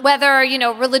 Whether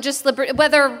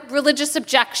religious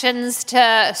objections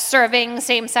to serving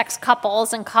same-sex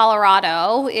couples in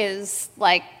Colorado is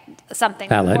like something.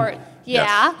 Valid.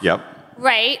 Yeah. Yes. Yep.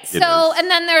 Right. It So, is.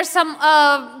 and then there's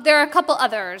there are a couple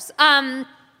others. And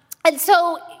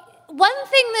so one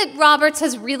thing that Roberts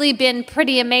has really been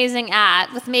pretty amazing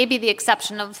at, with maybe the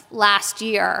exception of last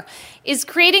year, is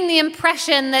creating the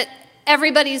impression that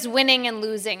everybody's winning and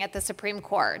losing at the Supreme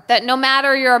Court. That no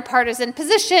matter your partisan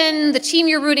position, the team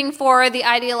you're rooting for, the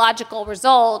ideological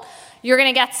result, you're going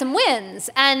to get some wins.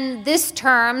 And this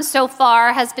term so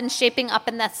far has been shaping up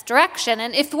in this direction.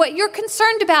 And if what you're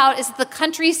concerned about is that the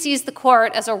country sees the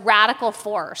court as a radical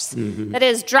force that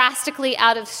is drastically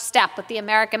out of step with the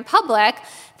American public,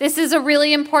 this is a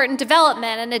really important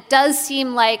development. And it does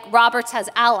seem like Roberts has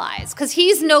allies, because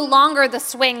he's no longer the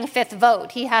swing fifth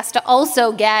vote. He has to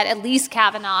also get at least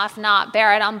Kavanaugh, if not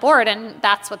Barrett, on board. And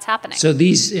that's what's happening. So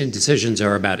these decisions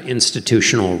are about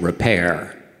institutional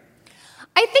repair.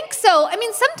 I think so. I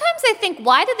mean, sometimes I think,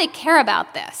 why do they care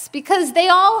about this? Because they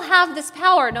all have this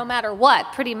power no matter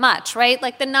what, pretty much, right?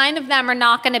 Like the 9 of them are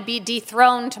not going to be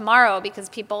dethroned tomorrow because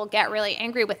people get really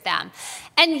angry with them.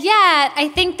 And yet, I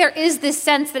think there is this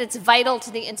sense that it's vital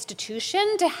to the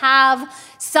institution to have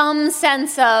some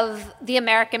sense of the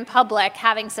American public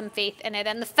having some faith in it.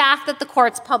 And the fact that the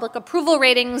court's public approval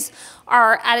ratings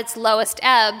are at its lowest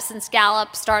ebb since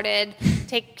Gallup started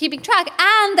keeping track,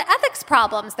 and the ethics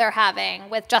problems they're having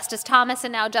with Justice Thomas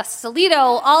and now Justice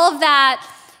Alito, all of that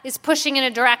is pushing in a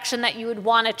direction that you would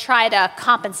want to try to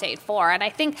compensate for. And I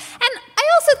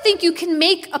also think you can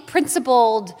make a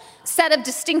principled set of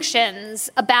distinctions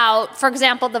about, for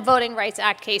example, the Voting Rights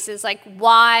Act cases, like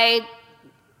why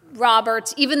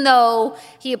Roberts, even though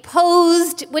he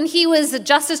opposed, when he was a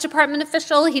Justice Department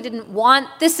official, he didn't want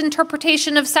this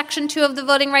interpretation of Section 2 of the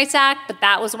Voting Rights Act, but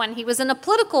that was when he was in a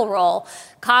political role.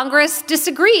 Congress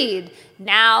disagreed.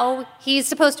 Now he's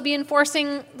supposed to be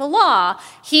enforcing the law.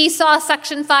 He saw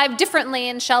Section 5 differently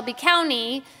in Shelby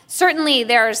County. Certainly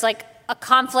there's like a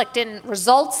conflict in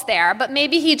results there, but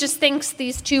maybe he just thinks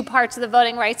these two parts of the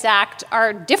Voting Rights Act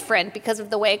are different because of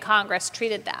the way Congress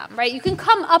treated them, right? You can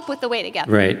come up with a way to get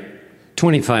them. Right.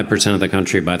 25% of the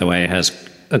country, by the way, has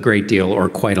a great deal or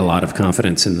quite a lot of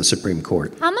confidence in the Supreme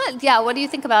Court. How much? Yeah, what do you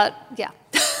think about, yeah.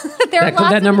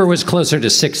 That number was closer to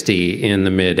 60 in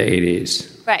the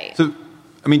mid-'80s. Right. So,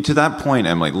 I mean, to that point,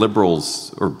 Emily,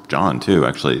 liberals, or John too,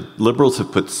 actually, liberals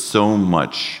have put so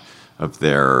much of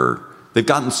they've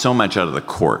gotten so much out of the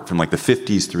court from like the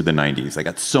 50s through the 90s. They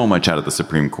got so much out of the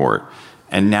Supreme Court.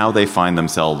 And now they find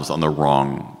themselves on the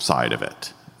wrong side of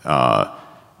it.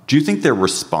 Do you think their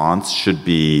response should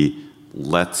be,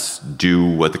 let's do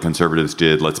what the conservatives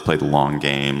did, let's play the long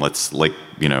game, let's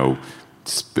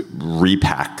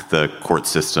repack the court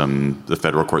system, the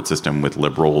federal court system, with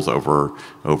liberals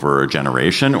over a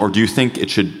generation? Or do you think it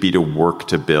should be to work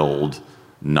to build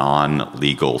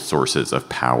non-legal sources of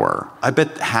power? I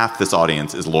bet half this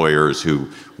audience is lawyers who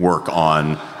work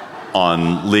on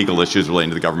legal issues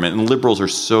relating to the government, and liberals are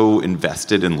so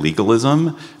invested in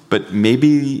legalism, but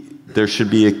maybe there should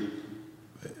be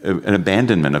an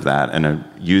abandonment of that and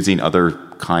using other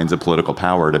kinds of political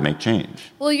power to make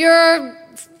change. Well, you're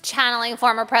channeling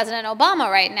former President Obama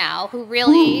right now, who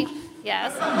really,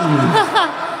 yes,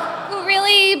 who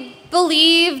really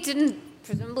believed and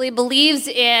presumably believes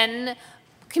in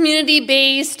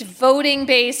community-based,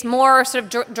 voting-based, more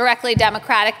sort of directly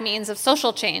democratic means of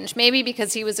social change, maybe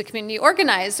because he was a community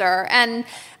organizer. And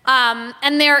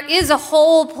there is a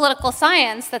whole political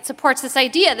science that supports this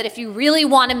idea that if you really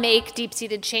want to make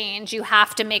deep-seated change, you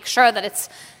have to make sure that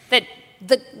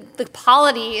the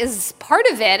polity is part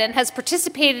of it and has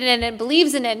participated in it and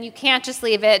believes in it, and you can't just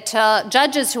leave it to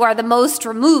judges who are the most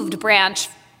removed branch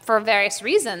for various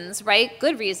reasons, right?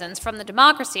 Good reasons from the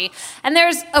democracy. And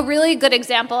there's a really good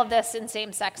example of this in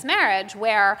same-sex marriage,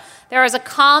 where there is a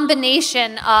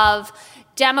combination of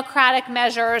democratic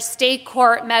measures, state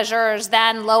court measures,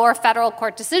 then lower federal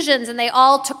court decisions, and they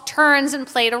all took turns and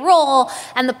played a role,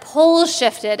 and the polls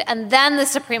shifted, and then the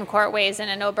Supreme Court weighs in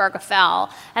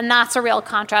Obergefell, and that's a real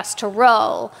contrast to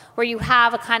Roe, where you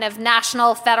have a kind of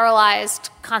national federalized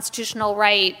constitutional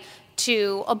right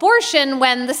to abortion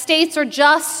when the states are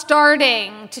just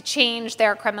starting to change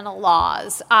their criminal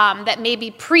laws, that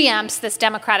maybe preempts this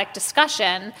democratic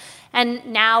discussion, and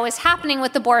now is happening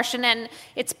with abortion. And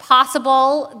it's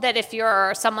possible that if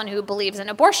you're someone who believes in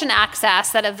abortion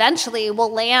access, that eventually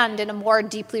will land in a more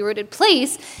deeply rooted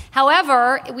place.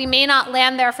 However, we may not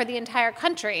land there for the entire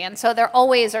country, and so there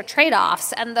always are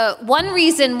trade-offs. And the one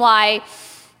reason why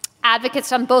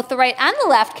advocates on both the right and the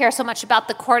left care so much about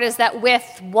the court is that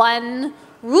with one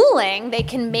ruling, they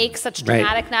can make such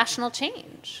dramatic national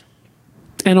change.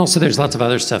 And also there's lots of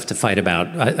other stuff to fight about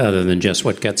other than just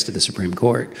what gets to the Supreme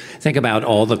Court. Think about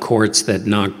all the courts that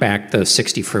knocked back the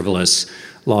 60 frivolous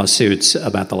lawsuits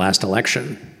about the last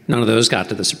election. None of those got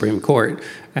to the Supreme Court.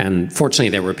 And fortunately,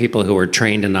 there were people who were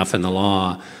trained enough in the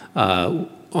law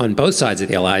on both sides of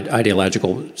the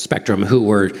ideological spectrum who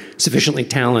were sufficiently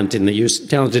talented in the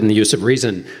use of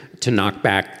reason to knock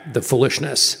back the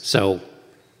foolishness. So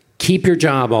keep your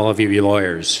job, all of you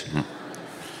lawyers.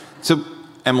 So,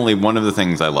 Emily, one of the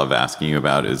things I love asking you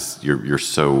about is you're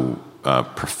so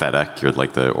prophetic. You're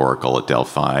like the oracle at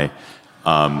Delphi.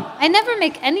 I never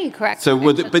make any correct. So,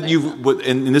 but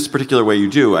in this particular way, you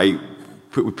do. I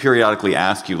periodically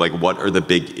ask you, like, what are the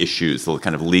big issues, the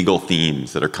kind of legal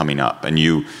themes that are coming up? And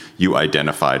you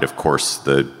identified, of course,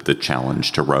 the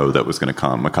challenge to Roe that was going to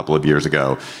come a couple of years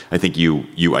ago. I think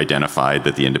you identified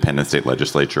that the independent state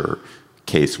legislature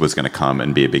case was going to come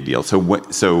and be a big deal. So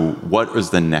what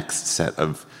is the next set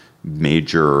of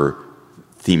major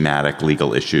thematic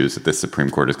legal issues that the Supreme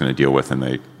Court is going to deal with in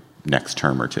the next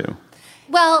term or two?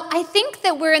 Well, I think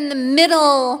that we're in the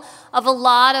middle of a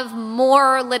lot of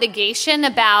more litigation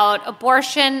about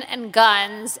abortion and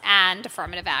guns and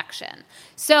affirmative action.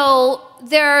 So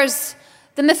there's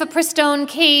the mifepristone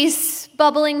case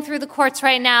bubbling through the courts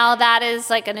right now. That is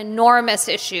like an enormous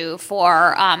issue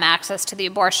for access to the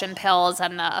abortion pills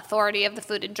and the authority of the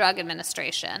Food and Drug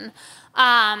Administration.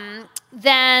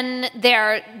 Then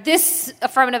this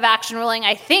affirmative action ruling,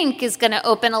 I think, is going to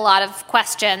open a lot of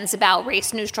questions about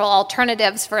race-neutral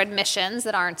alternatives for admissions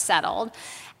that aren't settled.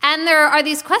 And there are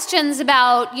these questions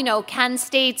about, can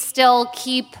states still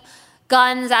keep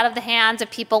guns out of the hands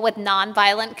of people with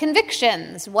nonviolent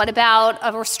convictions? What about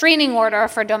a restraining order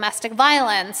for domestic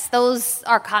violence? Those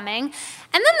are coming. And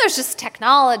then there's just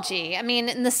technology. I mean,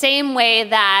 in the same way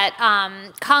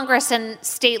that Congress and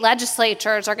state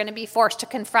legislatures are going to be forced to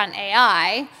confront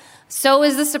AI, so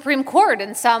is the Supreme Court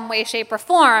in some way, shape, or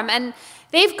form. And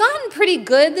they've gotten pretty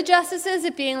good, the justices,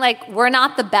 at being like, we're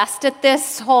not the best at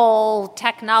this whole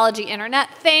technology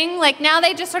internet thing. Like, now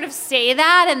they just sort of say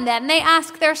that, and then they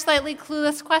ask their slightly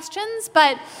clueless questions.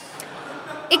 But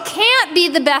it can't be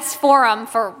the best forum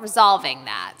for resolving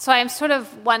that. So I'm sort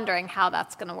of wondering how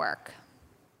that's going to work.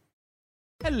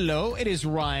 Hello, it is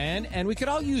Ryan, and we could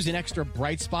all use an extra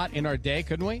bright spot in our day,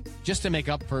 couldn't we? Just to make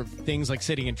up for things like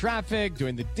sitting in traffic,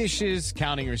 doing the dishes,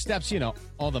 counting your steps,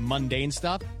 all the mundane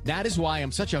stuff. That is why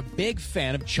I'm such a big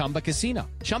fan of Chumba Casino.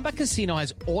 Chumba Casino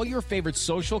has all your favorite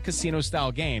social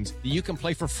casino-style games that you can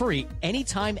play for free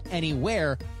anytime,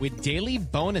 anywhere with daily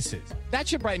bonuses. That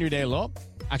should brighten your day a little.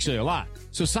 Actually, a lot.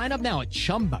 So sign up now at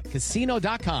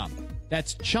ChumbaCasino.com.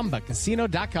 That's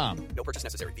ChumbaCasino.com. No purchase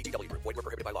necessary. VGW Group. Void where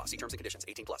prohibited by law. See terms and conditions.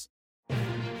 18+.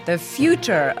 The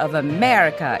future of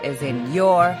America is in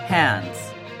your hands.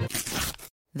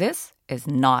 This is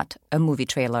not a movie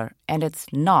trailer, and it's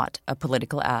not a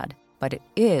political ad, but it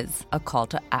is a call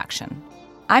to action.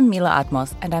 I'm Mila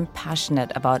Atmos, and I'm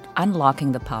passionate about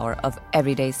unlocking the power of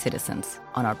everyday citizens.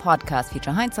 On our podcast,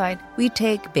 Future Hindsight, we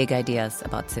take big ideas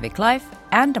about civic life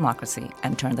and democracy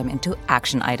and turn them into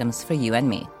action items for you and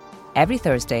me. Every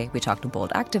Thursday, we talk to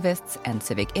bold activists and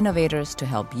civic innovators to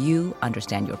help you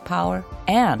understand your power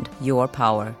and your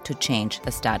power to change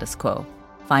the status quo.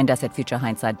 Find us at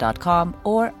futurehindsight.com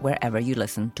or wherever you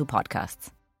listen to podcasts.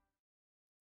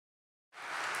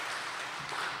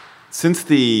 Since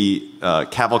the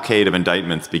cavalcade of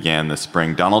indictments began this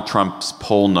spring, Donald Trump's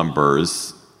poll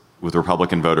numbers with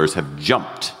Republican voters have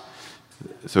jumped.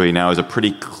 So he now has a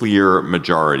pretty clear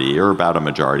majority, or about a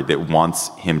majority, that wants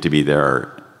him to be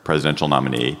their presidential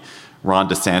nominee. Ron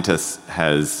DeSantis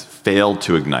has failed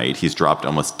to ignite. He's dropped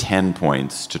almost 10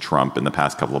 points to Trump in the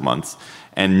past couple of months.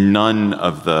 And none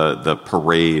of the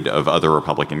parade of other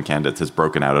Republican candidates has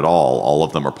broken out at all. All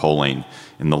of them are polling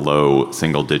in the low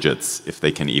single digits, if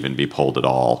they can even be polled at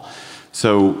all.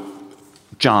 So,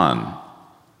 John,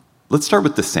 let's start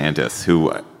with DeSantis,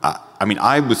 who,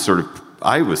 I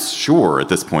was sure at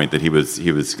this point that he was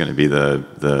going to be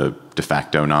the de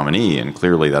facto nominee, and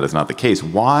clearly that is not the case.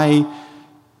 Why?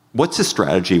 What's his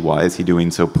strategy? Why is he doing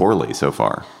so poorly so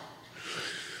far?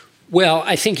 Well,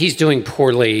 I think he's doing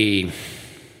poorly.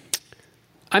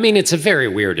 I mean, it's a very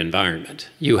weird environment.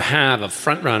 You have a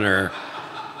front runner.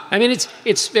 I mean,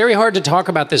 it's very hard to talk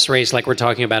about this race like we're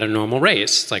talking about a normal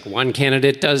race. It's like one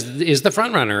candidate is the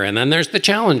front runner, and then there's the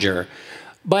challenger.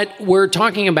 But we're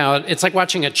talking about, it's like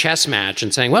watching a chess match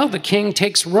and saying, well, the king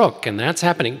takes rook, and that's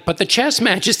happening. But the chess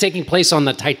match is taking place on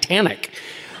the Titanic.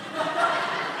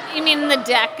 You mean the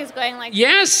deck is going like?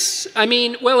 Yes, I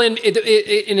mean, well, in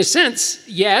a sense,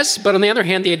 yes. But on the other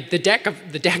hand, the deck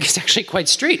is actually quite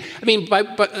straight. I mean,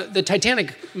 the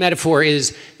Titanic metaphor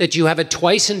is that you have a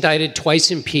twice indicted,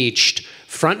 twice impeached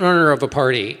frontrunner of a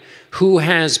party who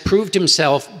has proved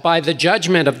himself by the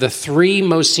judgment of the three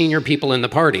most senior people in the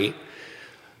party,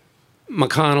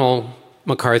 McConnell,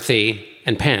 McCarthy,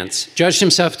 and Pence, judged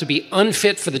himself to be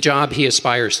unfit for the job he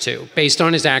aspires to, based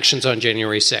on his actions on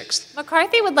January 6th.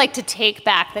 McCarthy would like to take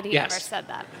back that he Yes. ever said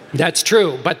that. That's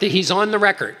true, but he's on the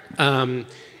record. And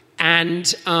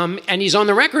he's on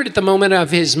the record at the moment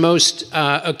of his most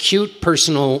acute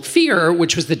personal fear,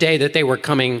 which was the day that they were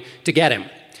coming to get him.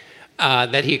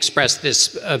 That he expressed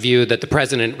this view that the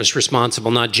president was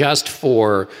responsible not just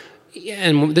for,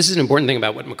 and this is an important thing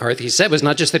about what McCarthy said, was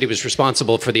not just that he was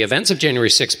responsible for the events of January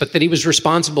 6th, but that he was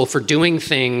responsible for doing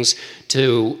things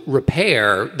to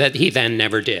repair that he then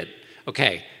never did.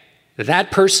 Okay,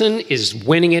 that person is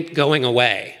winning it going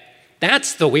away.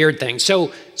 That's the weird thing.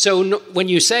 So when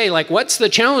you say, like, what's the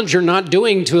challenge you're not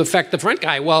doing to affect the front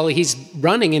guy? Well, he's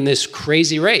running in this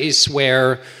crazy race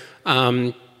where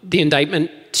the indictment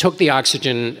took the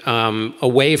oxygen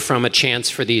away from a chance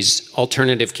for these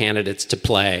alternative candidates to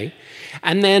play.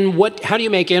 And then how do you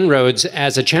make inroads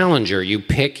as a challenger? You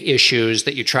pick issues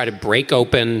that you try to break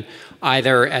open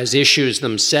either as issues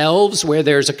themselves, where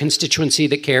there's a constituency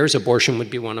that cares, abortion would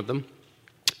be one of them,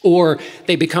 or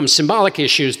they become symbolic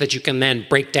issues that you can then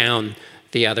break down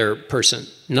the other person.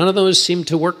 None of those seem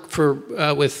to work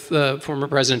with former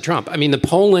President Trump. I mean, the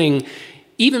polling,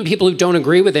 even people who don't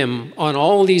agree with him on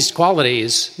all these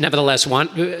qualities, nevertheless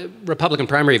want, Republican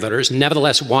primary voters,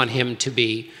 nevertheless want him to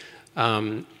be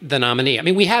the nominee. I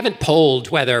mean, we haven't polled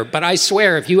whether, but I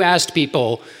swear if you asked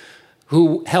people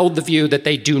who held the view that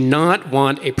they do not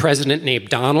want a president named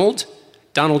Donald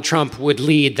Trump would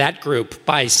lead that group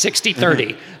by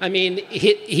 60-30. I mean,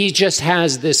 he just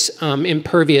has this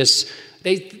impervious,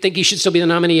 they think he should still be the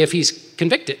nominee if he's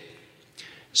convicted.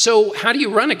 So how do you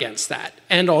run against that?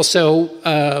 And also,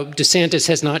 DeSantis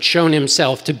has not shown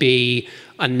himself to be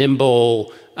a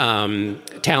nimble,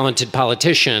 talented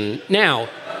politician. Now,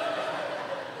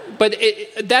 but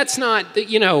that's not,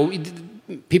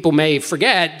 people may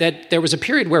forget that there was a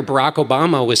period where Barack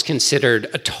Obama was considered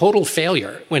a total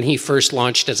failure when he first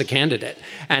launched as a candidate.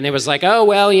 And it was like, oh,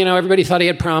 well, everybody thought he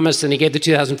had promise, and he gave the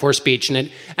 2004 speech,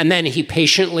 and then he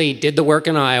patiently did the work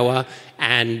in Iowa,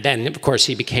 and then, of course,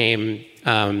 he became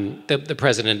the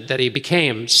president that he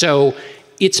became. So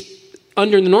it's,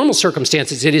 under the normal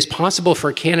circumstances, it is possible for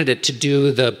a candidate to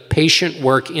do the patient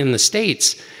work in the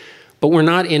states, but we're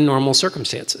not in normal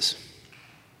circumstances.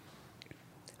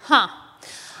 Huh.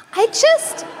 I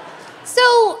just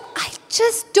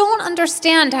don't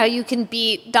understand how you can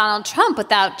beat Donald Trump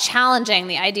without challenging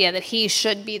the idea that he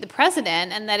should be the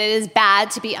president and that it is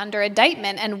bad to be under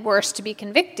indictment and worse to be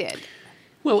convicted.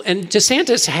 Well, and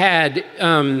DeSantis had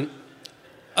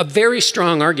a very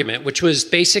strong argument, which was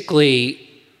basically,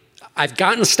 I've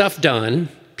gotten stuff done,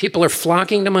 people are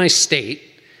flocking to my state,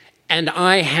 and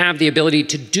I have the ability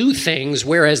to do things,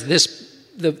 whereas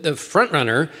the front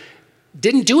runner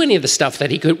didn't do any of the stuff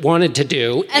that he wanted to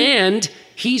do, and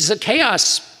he's a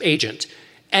chaos agent.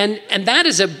 And that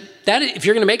if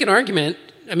you're going to make an argument,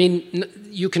 I mean,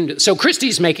 you can. So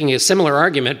Christie's making a similar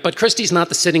argument, but Christie's not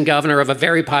the sitting governor of a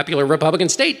very popular Republican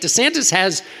state. DeSantis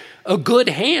has a good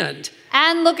hand.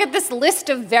 And look at this list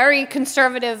of very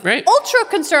conservative,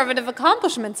 ultra-conservative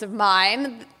accomplishments of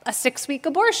mine. A 6-week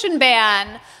abortion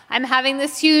ban. I'm having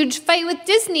this huge fight with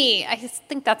Disney. I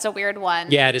think that's a weird one.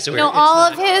 Yeah, it is a weird one. All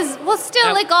of his,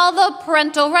 like all the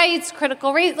parental rights,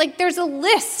 critical race, like there's a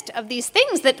list of these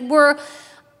things that were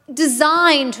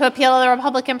designed to appeal to the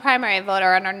Republican primary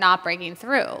voter and are not breaking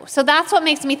through. So that's what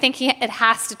makes me think it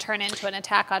has to turn into an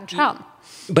attack on Trump.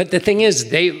 But the thing is,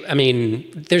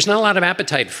 there's not a lot of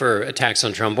appetite for attacks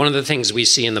on Trump. One of the things we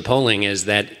see in the polling is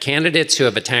that candidates who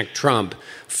have attacked Trump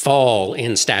fall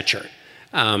in stature.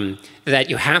 That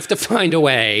you have to find a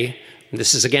way,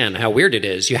 this is again how weird it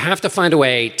is, you have to find a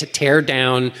way to tear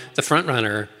down the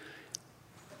frontrunner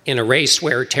in a race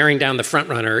where tearing down the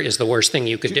frontrunner is the worst thing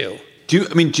you could do. Do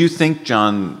you think,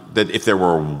 John, that if there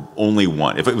were only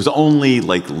one, if it was only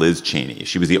like Liz Cheney,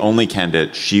 she was the only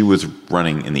candidate, she was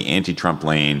running in the anti-Trump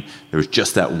lane, there was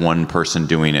just that one person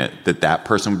doing it, that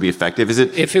person would be effective?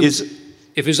 If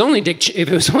it was only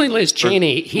Liz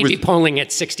Cheney, he'd be polling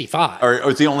at 65. Or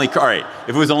it's the only, all right,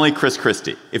 if it was only Chris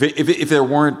Christie, if there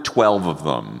weren't 12 of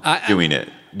them doing it,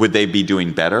 would they be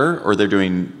doing better, or they're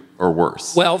doing or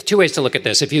worse? Well, two ways to look at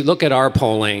this. If you look at our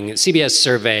polling, CBS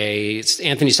survey,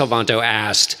 Anthony Salvanto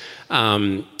asked,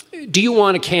 do you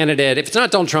want a candidate, if it's not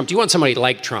Donald Trump, do you want somebody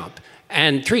like Trump?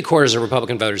 And 3/4 of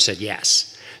Republican voters said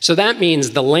yes. So that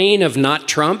means the lane of not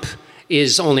Trump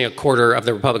is only 1/4 of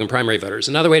the Republican primary voters.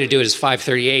 Another way to do it is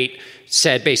 538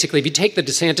 said basically, if you take the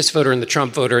DeSantis voter and the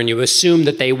Trump voter and you assume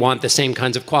that they want the same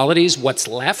kinds of qualities, what's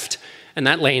left? And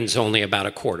that lane's only about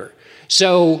 1/4.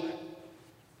 So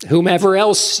whomever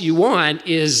else you want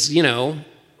is,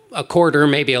 1/4,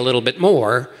 maybe a little bit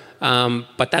more,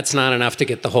 but that's not enough to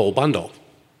get the whole bundle.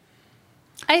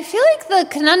 I feel like the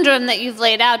conundrum that you've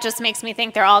laid out just makes me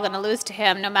think they're all going to lose to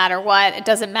him no matter what. It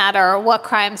doesn't matter what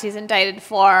crimes he's indicted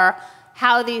for,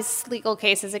 how these legal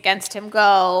cases against him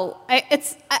go.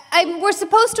 We're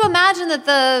supposed to imagine that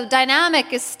the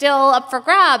dynamic is still up for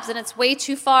grabs and it's way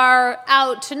too far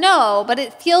out to know, but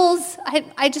it feels,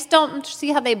 I just don't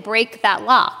see how they break that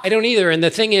lock. I don't either. And the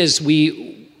thing is,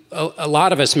 a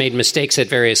lot of us made mistakes at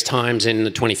various times in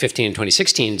the 2015 and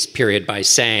 2016 period by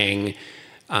saying,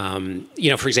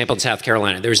 for example, in South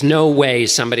Carolina, there's no way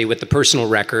somebody with the personal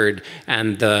record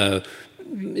and the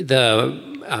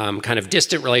kind of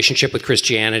distant relationship with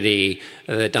Christianity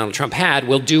that Donald Trump had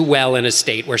will do well in a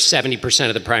state where 70%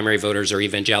 of the primary voters are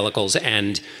evangelicals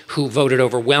and who voted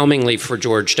overwhelmingly for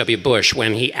George W. Bush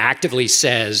when he actively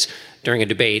says during a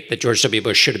debate that George W.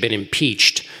 Bush should have been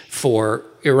impeached for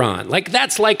Iran. Like,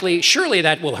 that's likely, surely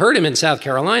that will hurt him in South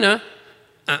Carolina.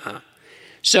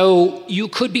 So you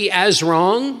could be as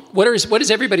wrong. What is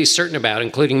everybody certain about,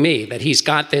 including me, that he's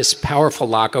got this powerful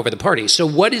lock over the party? So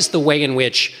what is the way in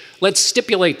which, let's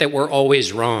stipulate that we're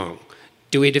always wrong.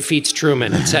 Dewey defeats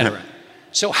Truman, et cetera.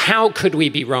 So how could we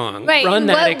be wrong? Right, Run in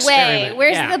that what experiment. way?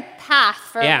 Where's the path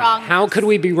for wrong? How could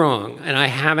we be wrong? And I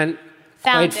haven't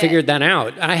quite figured that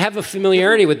out. I have a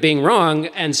familiarity with being wrong,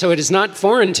 and so it is not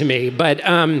foreign to me, but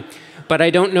I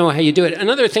don't know how you do it.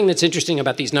 Another thing that's interesting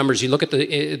about these numbers, you look at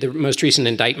the most recent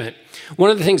indictment.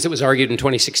 One of the things that was argued in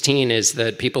 2016 is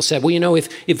that people said, well,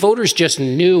 if voters just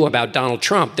knew about Donald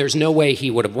Trump, there's no way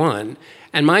he would have won.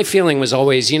 And my feeling was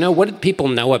always, what did people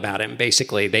know about him,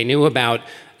 basically? They knew about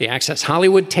the Access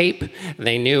Hollywood tape.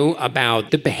 They knew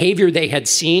about the behavior they had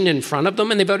seen in front of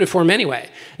them, and they voted for him anyway.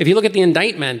 If you look at the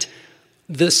indictment,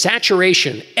 the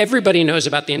saturation, everybody knows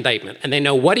about the indictment, and they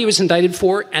know what he was indicted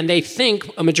for, and they think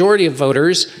a majority of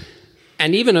voters,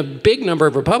 and even a big number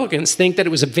of Republicans, think that it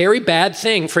was a very bad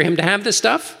thing for him to have this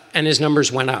stuff, and his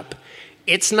numbers went up.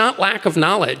 It's not lack of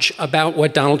knowledge about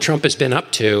what Donald Trump has been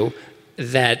up to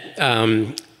that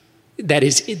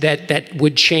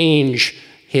would change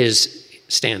his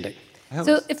standing.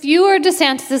 So if you were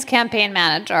DeSantis' campaign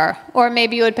manager, or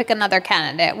maybe you would pick another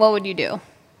candidate, what would you do?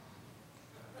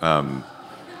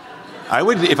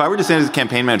 If I were DeSantis'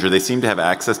 campaign manager, they seem to have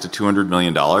access to $200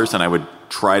 million, and I would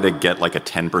try to get like a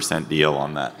 10% deal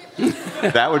on that.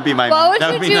 That would be my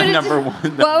number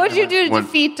one. What would you do to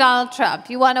defeat Donald Trump?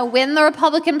 You want to win the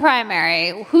Republican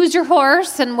primary. Who's your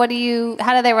horse, and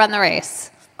how do they run the race?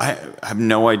 I have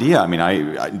no idea. I mean,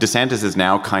 DeSantis is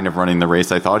now kind of running the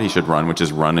race I thought he should run, which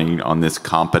is running on this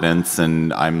competence,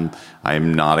 and I'm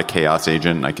not a chaos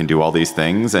agent. I can do all these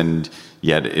things, and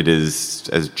yet it is,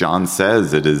 as John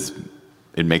says,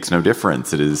 it makes no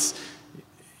difference.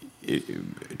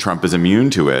 Trump is immune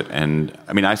to it. And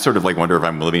I mean, I sort of wonder if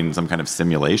I'm living in some kind of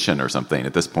simulation or something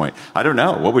at this point. I don't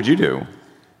know. What would you do?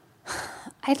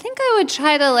 I think I would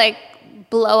try to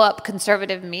blow up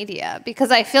conservative media,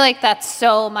 because I feel like that's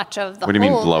so much of the What do you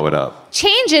mean blow it up?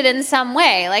 Change it in some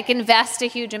way, invest a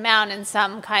huge amount in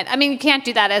some kind. I mean, you can't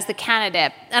do that as the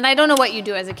candidate. And I don't know what you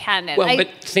do as a candidate. Well, but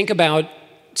think about,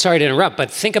 sorry to interrupt,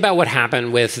 but think about what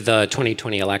happened with the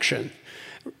 2020 election.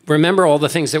 Remember all the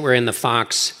things that were in the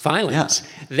Fox filings.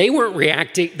 Yeah. They weren't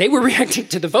reacting. They were reacting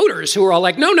to the voters who were all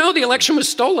like, no, the election was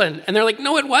stolen. And they're like,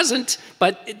 no, it wasn't.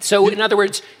 But so in other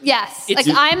words. Yes.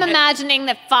 I'm imagining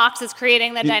that Fox is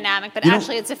creating the dynamic, but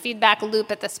actually it's a feedback loop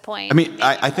at this point. I mean,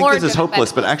 I think this is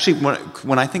hopeless, but actually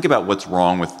when I think about what's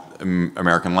wrong with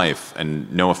American life,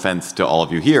 and no offense to all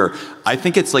of you here, I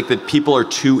think it's that people are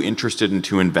too interested and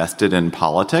too invested in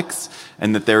politics,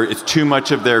 and that it's too much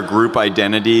of their group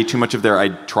identity, too much of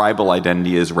their tribal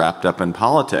identity is wrapped up in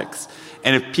politics.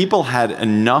 And if people had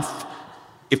enough,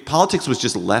 if politics was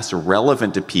just less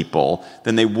relevant to people,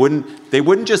 then they wouldn't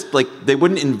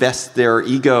invest their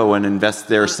ego and invest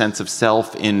their sense of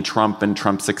self in Trump and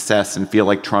Trump's success and feel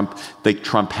like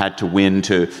Trump had to win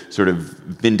to sort of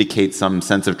vindicate some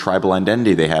sense of tribal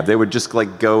identity they have. They would just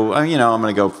go, I'm going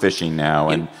to go fishing now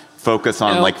and focus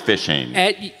on fishing.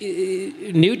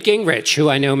 Newt Gingrich, who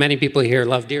I know many people here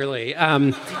love dearly,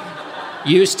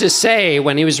 used to say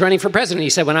when he was running for president, he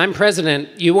said, when I'm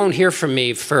president, you won't hear from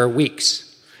me for weeks.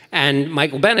 And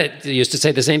Michael Bennett used to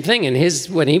say the same thing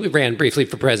when he ran briefly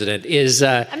for president.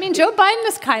 I mean, Joe Biden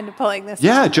is kind of pulling this.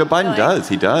 Yeah, off, Joe Biden does.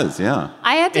 He does. Yeah.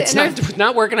 It's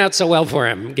not working out so well for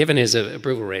him, given his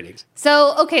approval ratings.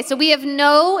 So we have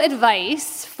no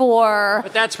advice for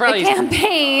the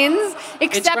campaigns,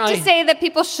 except to say that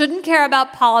people shouldn't care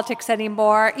about politics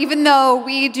anymore, even though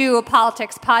we do a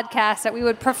politics podcast that we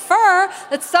would prefer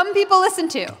that some people listen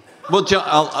to. Well,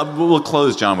 John, we'll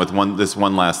close, John, with one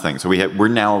last thing. So we're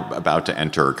now about to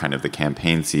enter kind of the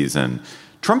campaign season.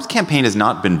 Trump's campaign has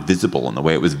not been visible in the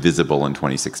way it was visible in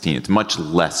 2016. It's much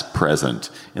less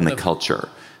present in the culture.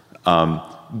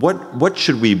 What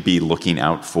should we be looking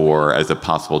out for as a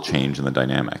possible change in the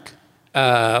dynamic?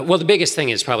 Well, the biggest thing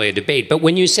is probably a debate. But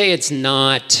when you say it's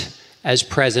not as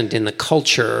present in the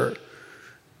culture,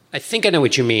 I think I know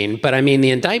what you mean. But I mean, the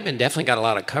indictment definitely got a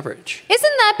lot of coverage.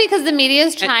 Isn't that because the media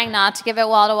is trying not to give it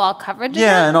wall-to-wall coverage?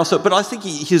 Yeah, and also, but I think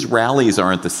his rallies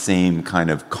aren't the same kind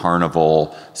of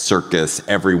carnival circus.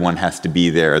 Everyone has to be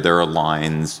there. There are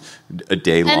lines, a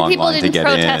day-long line to get in. And people didn't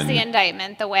protest the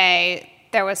indictment the way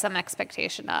there was some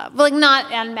expectation of. Like,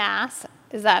 not en masse.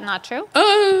 Is that not true?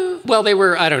 Well, they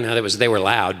were, I don't know, they were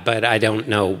loud, but I don't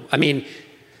know. I mean,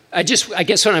 I guess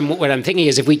what I'm thinking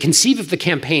is if we conceive of the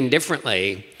campaign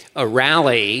differently, a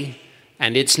rally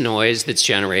and its noise that's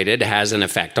generated has an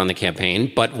effect on the campaign,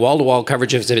 but wall-to-wall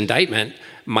coverage of an indictment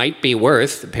might be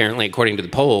worth, apparently, according to the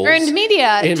polls. Earned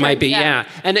media. It might be, yeah.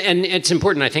 And it's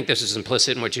important, I think this is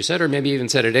implicit in what you said, or maybe even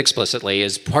said it explicitly,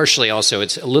 is partially also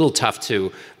it's a little tough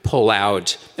to pull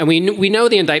out. And we know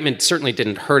the indictment certainly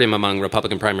didn't hurt him among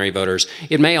Republican primary voters.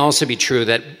 It may also be true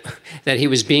that he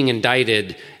was being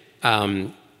indicted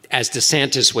as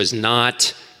DeSantis was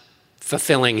not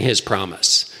fulfilling his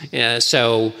promise.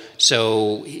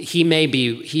 So he may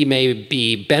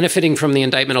be benefiting from the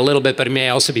indictment a little bit, but he may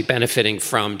also be benefiting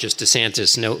from just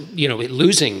DeSantis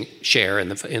losing share in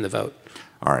the vote.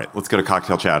 All right, let's go to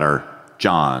cocktail chatter.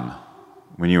 John,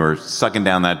 when you were sucking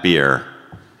down that beer,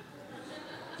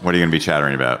 what are you going to be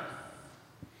chattering about?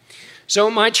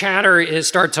 So my chatter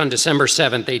starts on December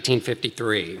 7th,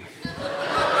 1853.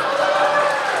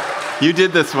 You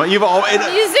did this one. You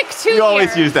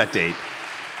always use that date.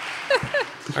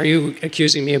 Are you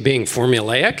accusing me of being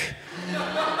formulaic?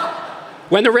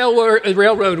 When the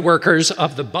railroad workers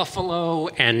of the Buffalo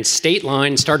and State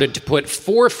Line started to put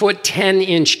 4-foot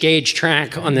 10-inch gauge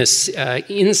track on this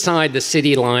inside the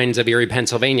city lines of Erie,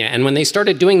 Pennsylvania, and when they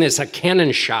started doing this, a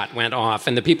cannon shot went off,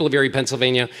 and the people of Erie,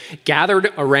 Pennsylvania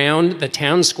gathered around the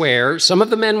town square. Some of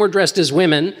the men were dressed as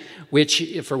women,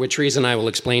 for which reason I will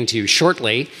explain to you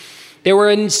shortly. There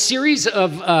were a series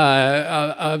of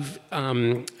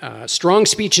strong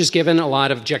speeches given, a lot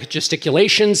of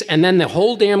gesticulations, and then the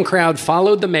whole damn crowd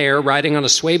followed the mayor riding on a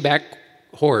swayback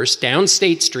horse down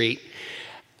State Street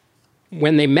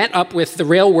when they met up with the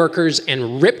rail workers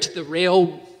and ripped the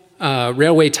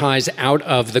railway ties out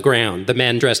of the ground. The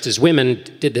men dressed as women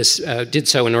did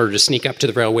so in order to sneak up to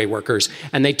the railway workers,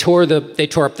 and they tore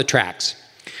up the tracks.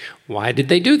 Why did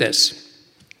they do this?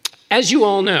 As you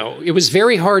all know, it was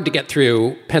very hard to get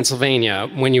through Pennsylvania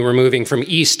when you were moving from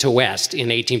east to west in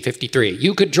 1853.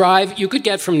 You could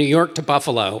get from New York to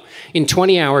Buffalo in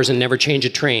 20 hours and never change a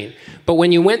train. But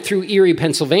when you went through Erie,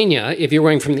 Pennsylvania, if you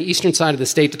were going from the eastern side of the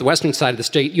state to the western side of the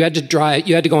state, you had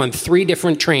to go on 3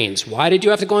 different trains. Why did you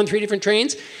have to go on 3 different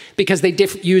trains? Because they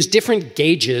used different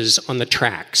gauges on the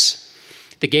tracks.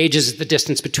 The gauge is the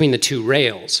distance between the 2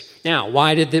 rails. Now,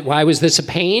 why was this a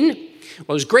pain?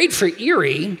 Well, it was great for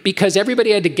Erie because everybody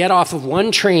had to get off of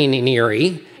one train in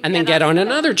Erie and then get on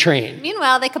another train.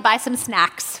 Meanwhile, they could buy some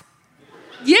snacks.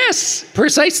 Yes,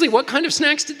 precisely. What kind of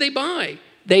snacks did they buy?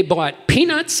 They bought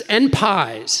peanuts and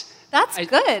pies. That's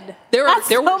good. That's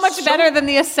so much better than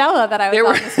the Acela that I was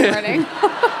on this morning.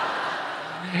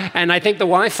 And I think the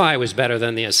Wi-Fi was better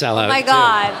than the Acela. Oh my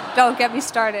God, don't get me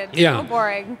started. Yeah. So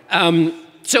boring.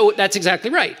 So that's exactly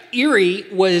right. Erie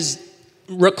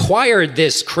required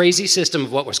this crazy system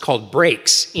of what was called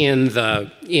brakes in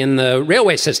the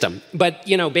railway system. But,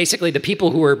 basically the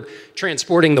people who were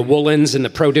transporting the woolens and the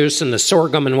produce and the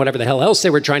sorghum and whatever the hell else they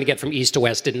were trying to get from east to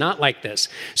west did not like this.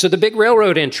 So the big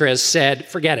railroad interests said,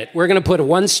 forget it. We're going to put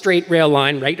one straight rail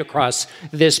line right across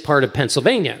this part of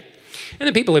Pennsylvania. And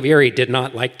the people of Erie did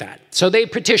not like that. So they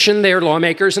petitioned their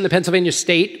lawmakers, and the Pennsylvania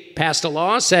state passed a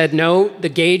law, said, no, the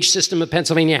gauge system of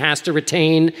Pennsylvania has to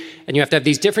retain, and you have to have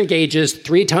these different gauges,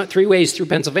 three ways through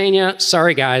Pennsylvania.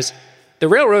 Sorry, guys. The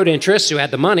railroad interests, who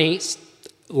had the money,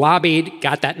 lobbied,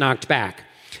 got that knocked back.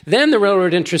 Then the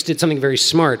railroad interest did something very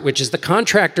smart, which is the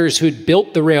contractors who'd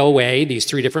built the railway, these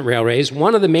 3 different railways,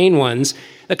 one of the main ones,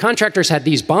 the contractors had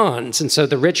these bonds. And so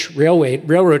the rich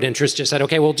railroad interest just said,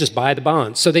 okay, we'll just buy the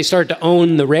bonds. So they started to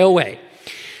own the railway.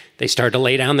 They started to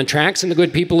lay down the tracks, and the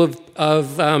good people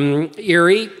of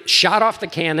Erie shot off the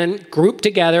cannon, grouped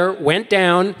together, went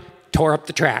down, tore up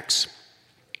the tracks.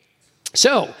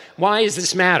 So why does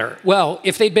this matter? Well,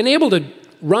 if they'd been able to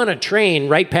run a train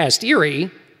right past Erie,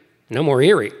 no more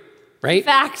Erie, right? In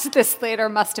fact, this later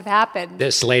must have happened.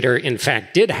 This later, in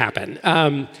fact, did happen.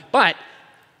 But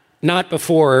not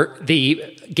before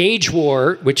the Gauge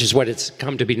War, which is what it's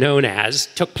come to be known as,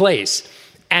 took place.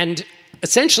 And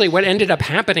essentially what ended up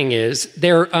happening is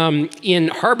they're in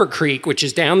Harbor Creek, which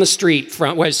is down the street,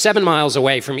 was 7 miles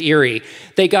away from Erie.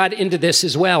 They got into this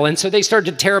as well. And so they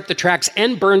started to tear up the tracks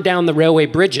and burn down the railway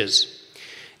bridges.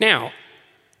 Now,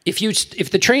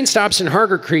 if the train stops in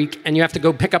Harbor Creek and you have to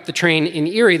go pick up the train in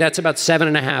Erie, that's about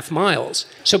 7.5 miles.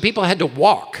 So people had to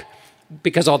walk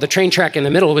because all the train track in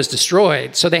the middle was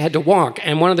destroyed. So they had to walk.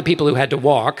 And one of the people who had to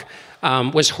walk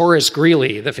was Horace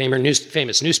Greeley, the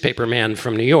famous newspaper man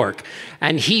from New York.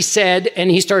 And he said, and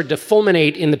he started to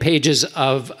fulminate in the pages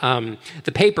of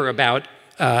the paper about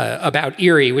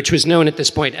Erie, which was known at this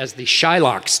point as the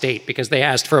Shylock State, because they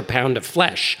asked for a pound of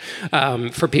flesh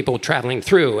for people traveling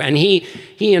through. And he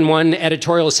in one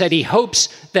editorial said he hopes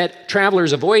that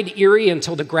travelers avoid Erie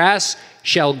until the grass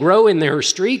shall grow in their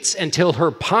streets, until her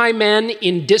pie men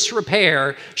in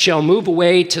disrepair shall move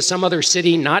away to some other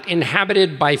city not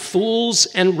inhabited by fools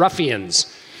and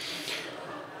ruffians.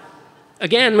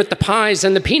 Again, with the pies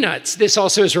and the peanuts, this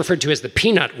also is referred to as the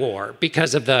Peanut War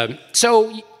because of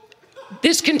so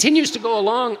this continues to go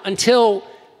along until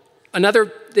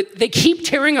they keep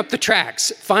tearing up the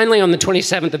tracks. Finally, on the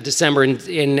 27th of December in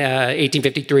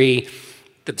 1853,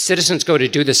 the citizens go to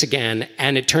do this again,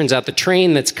 and it turns out the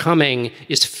train that's coming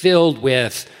is filled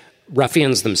with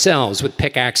ruffians themselves, with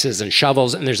pickaxes and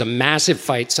shovels, and there's a massive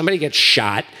fight. Somebody gets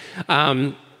shot,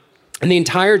 and the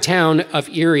entire town of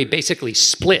Erie basically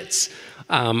splits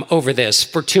over this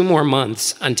for 2 more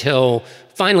months until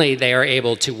finally they are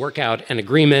able to work out an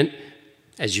agreement.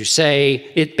 As you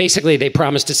say, they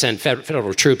promise to send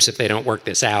federal troops if they don't work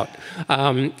this out.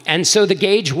 And so the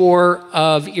Gauge War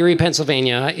of Erie,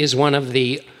 Pennsylvania is one of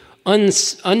the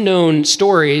unknown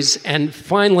stories. And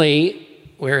finally,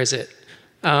 where is it?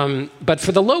 But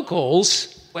for the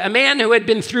locals, a man who had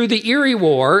been through the Erie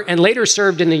War and later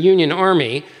served in the Union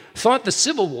Army thought the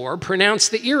Civil War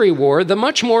pronounced the Erie War the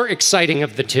much more exciting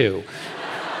of the two.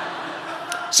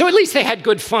 So at least they had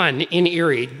good fun in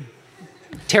Erie,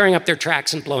 tearing up their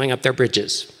tracks and blowing up their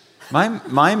bridges.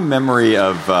 My memory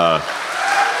of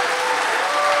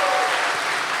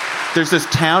there's this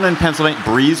town in Pennsylvania,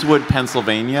 Breezewood,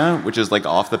 Pennsylvania, which is like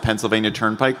off the Pennsylvania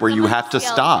Turnpike, where you have to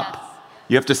stop.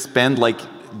 You have to spend like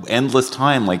endless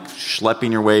time like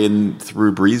schlepping your way in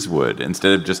through Breezewood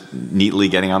instead of just neatly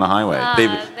getting on a highway.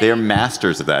 They are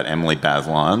masters of that, Emily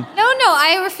Bazelon. No,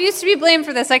 I refuse to be blamed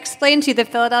for this. I explained to you that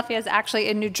Philadelphia is actually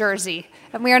in New Jersey,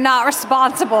 and we are not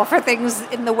responsible for things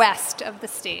in the west of the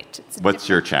state. What's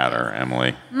your chatter,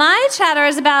 Emily? My chatter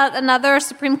is about another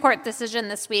Supreme Court decision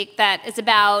this week that is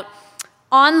about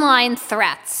online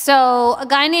threats. So a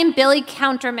guy named Billy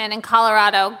Counterman in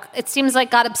Colorado, it seems like,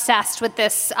 got obsessed with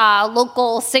this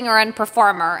local singer and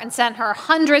performer and sent her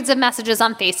hundreds of messages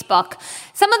on Facebook.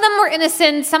 Some of them were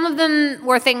innocent. Some of them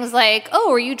were things like,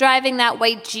 oh, are you driving that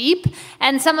white Jeep?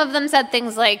 And some of them said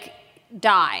things like,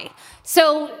 die.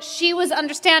 So she was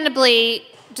understandably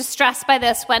distressed by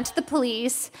this, went to the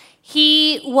police.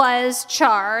 He was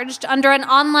charged under an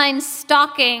online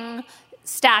stalking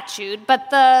statute, but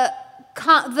the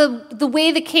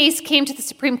way the case came to the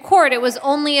Supreme Court, it was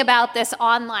only about this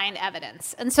online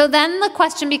evidence. And so then the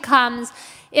question becomes,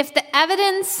 if the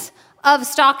evidence of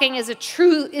stalking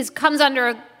comes under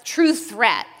a true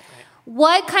threat,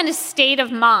 what kind of state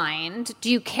of mind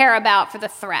do you care about for the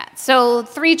threat? So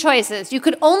 3 choices. You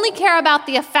could only care about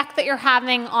the effect that you're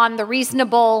having on the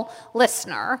reasonable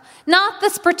listener, not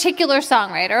this particular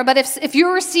songwriter, but if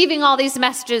you're receiving all these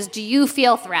messages, do you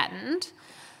feel threatened?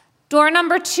 Door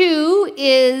number 2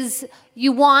 is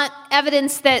you want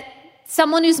evidence that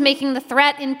someone who's making the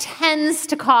threat intends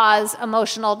to cause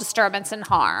emotional disturbance and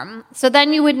harm. So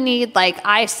then you would need, like,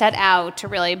 I set out to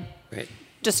really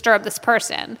disturb this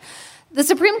person. The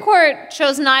Supreme Court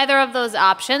chose neither of those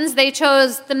options. They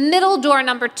chose the middle door,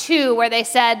 number 2, where they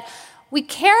said, we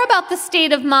care about the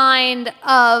state of mind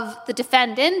of the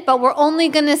defendant, but we're only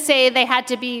going to say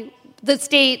the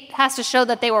state has to show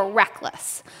that they were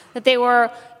reckless, that they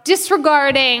were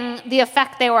disregarding the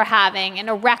effect they were having in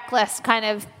a reckless kind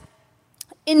of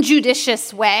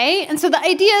injudicious way. And so the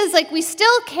idea is like we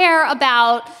still care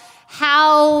about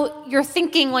how you're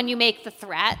thinking when you make the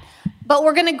threat, but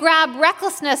we're going to grab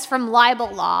recklessness from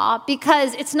libel law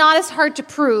because it's not as hard to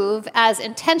prove as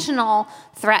intentional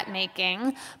threat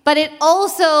making, but it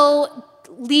also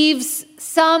leaves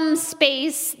some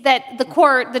space that the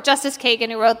court, that Justice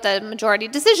Kagan, who wrote the majority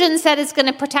decision, said is going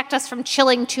to protect us from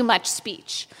chilling too much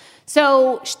speech.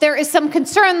 So there is some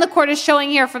concern the court is showing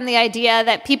here from the idea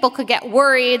that people could get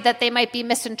worried that they might be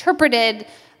misinterpreted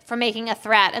for making a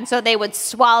threat, and so they would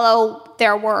swallow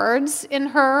their words in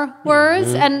her words.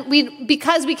 Mm-hmm. And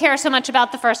because we care so much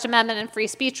about the First Amendment and free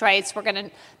speech rights, we're going to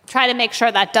try to make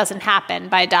sure that doesn't happen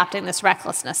by adopting this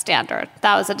recklessness standard.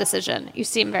 That was a decision. You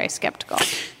seem very skeptical.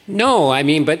 No, I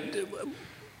mean, but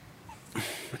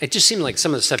it just seemed like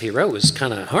some of the stuff he wrote was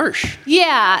kind of harsh.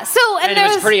 Yeah. And it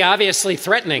was pretty obviously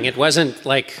threatening. It wasn't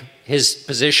like his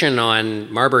position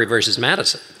on Marbury versus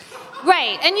Madison.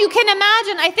 Right. And you can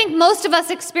imagine, I think most of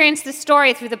us experience this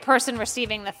story through the person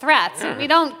receiving the threats. And we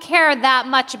don't care that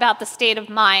much about the state of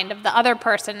mind of the other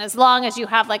person as long as you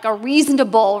have like a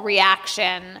reasonable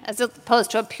reaction as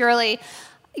opposed to a purely...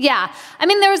 Yeah. I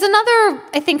mean, there was another,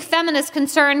 I think, feminist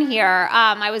concern here.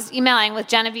 I was emailing with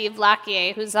Genevieve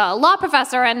Laquier, who's a law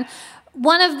professor, and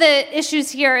one of the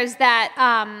issues here is that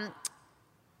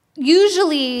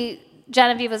usually,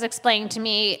 Genevieve was explaining to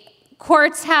me,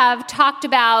 courts have talked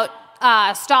about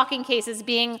stalking cases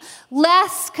being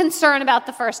less concerned about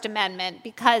the First Amendment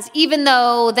because even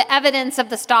though the evidence of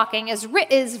the stalking is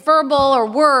verbal or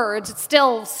words, it's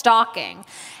still stalking.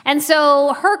 And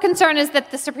so her concern is that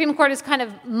the Supreme Court has kind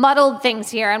of muddled things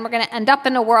here, and we're going to end up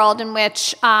in a world in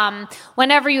which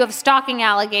whenever you have stalking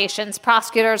allegations,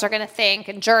 prosecutors are going to think,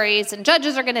 and juries and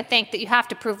judges are going to think that you have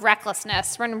to prove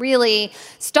recklessness, when really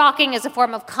stalking is a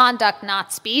form of conduct,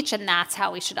 not speech, and that's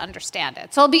how we should understand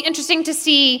it. So it'll be interesting to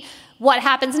see what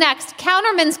happens next.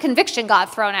 Counterman's conviction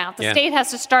got thrown out. The state has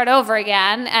to start over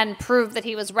again and prove that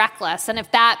he was reckless. And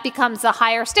if that becomes a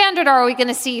higher standard, are we going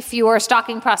to see fewer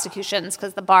stalking prosecutions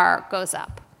because the bar goes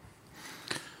up?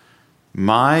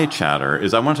 My chatter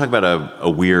is I want to talk about a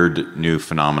weird new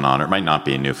phenomenon, or it might not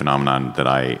be a new phenomenon that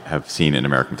I have seen in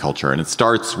American culture. And it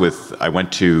starts with, I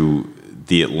went to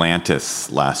the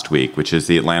Atlantis last week, which is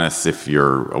the Atlantis, if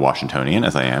you're a Washingtonian,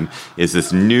 as I am, is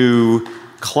this new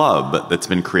club that's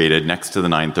been created next to the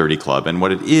 930 Club. And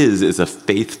what it is a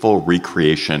faithful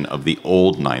recreation of the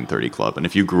old 930 Club. And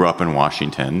if you grew up in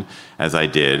Washington, as I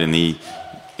did in the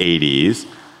 80s,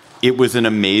 it was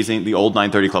the old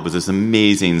 930 Club was this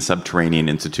amazing subterranean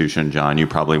institution. John, you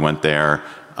probably went there.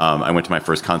 I went to my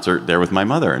first concert there with my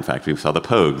mother. In fact, we saw the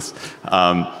Pogues.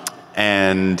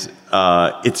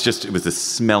 It was a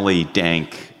smelly,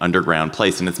 dank underground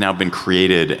place. And it's now been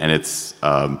created and it's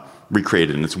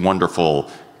recreated, and it's wonderful,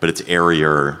 but it's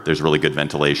airier. There's really good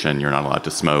ventilation. You're not allowed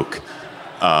to smoke.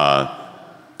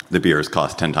 The beers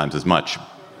cost 10 times as much.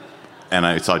 And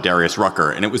I saw Darius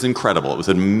Rucker, and it was incredible. It was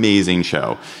an amazing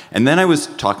show. And then I was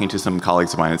talking to some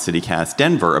colleagues of mine at CityCast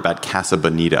Denver about Casa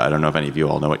Bonita. I don't know if any of you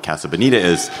all know what Casa Bonita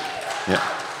is. Yeah.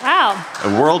 Wow.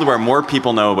 A world where more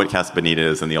people know what Casa Bonita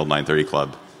is than the old 930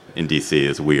 Club in D.C.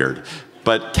 is weird.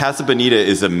 But Casa Bonita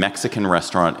is a Mexican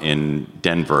restaurant in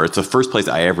Denver. It's the first place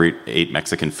I ever ate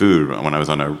Mexican food when I was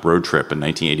on a road trip in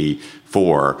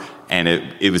 1984. And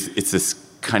it's this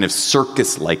kind of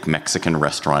circus-like Mexican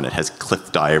restaurant. It has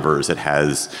cliff divers. It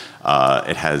has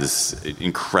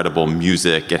incredible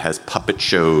music. It has puppet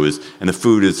shows. And the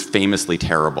food is famously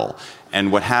terrible.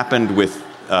 And what happened with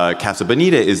Casa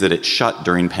Bonita is that it shut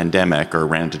during pandemic or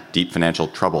ran into deep financial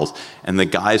troubles. And the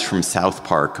guys from South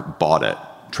Park bought it.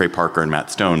 Trey Parker and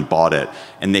Matt Stone bought it,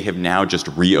 and they have now just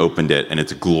reopened it, and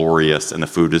it's glorious, and the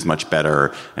food is much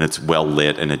better, and it's well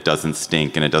lit, and it doesn't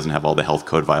stink, and it doesn't have all the health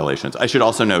code violations. I should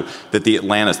also note that the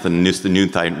Atlantis, the new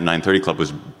 930 Club,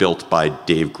 was built by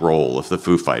Dave Grohl of the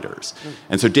Foo Fighters.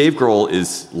 And so Dave Grohl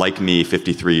is, like me,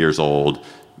 53 years old.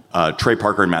 Trey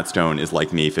Parker and Matt Stone is,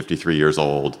 like me, 53 years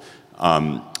old.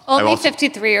 Only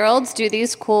 53-year-olds do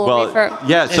these cool...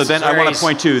 Yeah, so then I want to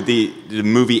point to the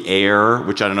movie Air,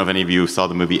 which I don't know if any of you saw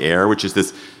the movie Air, which is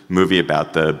this movie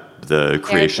about the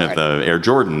creation of the Air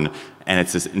Jordan, and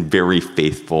it's this very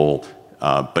faithful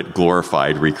but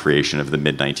glorified recreation of the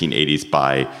mid-1980s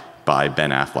by Ben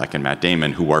Affleck and Matt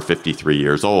Damon, who are 53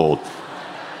 years old.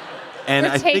 And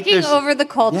We're taking over the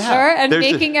culture and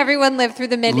making everyone live through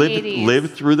the mid-80s.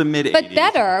 Live through the mid-80s. But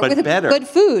better, with good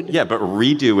food. Yeah, but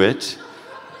redo it.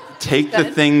 take the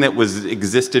thing that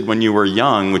existed when you were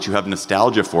young, which you have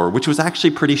nostalgia for, which was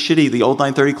actually pretty shitty. The old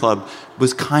 930 Club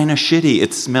was kind of shitty.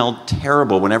 It smelled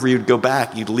terrible. Whenever you'd go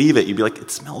back, you'd leave it. You'd be like,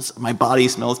 my body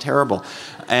smells terrible.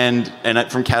 And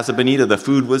from Casa Bonita, the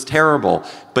food was terrible.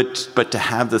 But to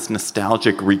have this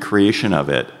nostalgic recreation of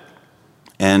it.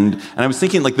 And I was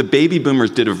thinking, like, the baby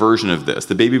boomers did a version of this.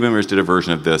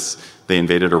 They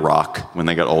invaded Iraq when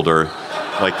they got older.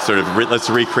 Like, sort of, let's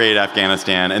recreate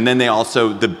Afghanistan. And then they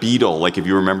also, the Beetle, like, if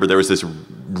you remember, there was this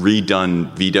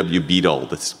redone VW Beetle,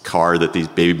 this car that these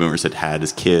baby boomers had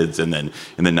as kids, and then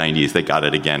in the 90s they got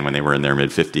it again when they were in their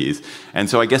mid-50s. And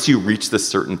so I guess you reach this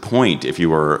certain point if you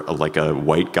were like a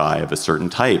white guy of a certain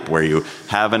type, where you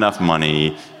have enough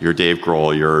money, you're Dave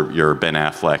Grohl, you're Ben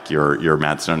Affleck, you're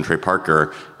Matt Stone, Trey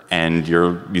Parker, and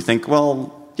you think,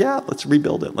 well, yeah, let's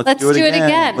rebuild it. Let's do it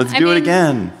again. Let's do it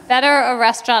again. Better a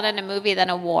restaurant and a movie than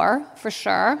a war, for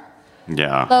sure.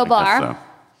 Yeah. Low bar. So.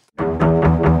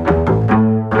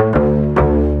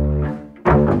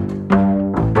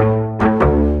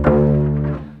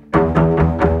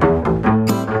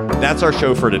 That's our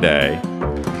show for today.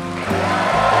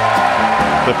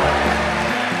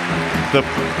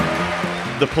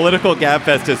 The Political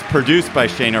Gabfest is produced by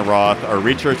Shayna Roth. Our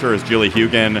researcher is Julie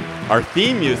Hugan. Our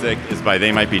theme music is by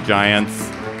They Might Be Giants.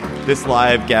 This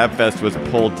live Gabfest was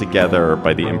pulled together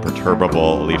by the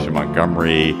imperturbable Alicia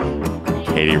Montgomery,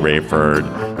 Katie Rayford.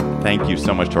 Thank you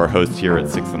so much to our hosts here at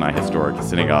 6th and I Historic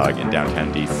Synagogue in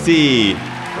downtown D.C.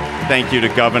 Thank you to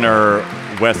Governor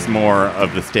Wes Moore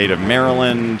of the state of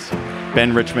Maryland.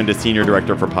 Ben Richmond is Senior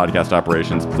Director for Podcast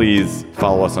Operations. Please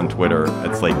follow us on Twitter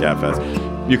at Slate Gabfest.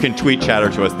 You can tweet chatter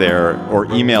to us there or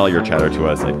email your chatter to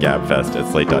us at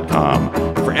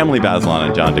gabfest@slate.com. For Emily Bazelon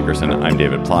and John Dickerson, I'm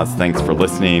David Plotz. Thanks for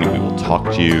listening. We will talk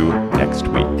to you next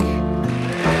week.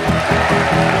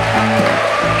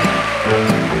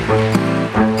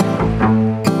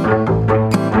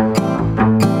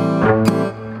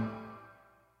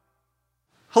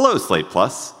 Hello, Slate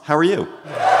Plus. How are you?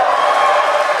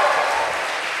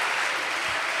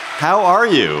 How are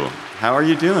you? How are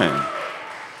you doing?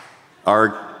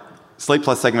 Our Slate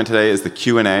Plus segment today is the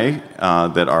Q&A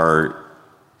that our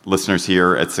listeners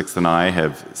here at 6th and I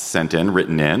have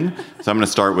written in. So I'm going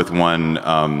to start with one.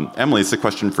 Emily, it's a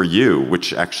question for you,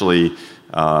 which actually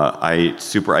I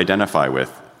super identify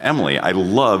with. Emily, I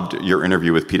loved your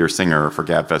interview with Peter Singer for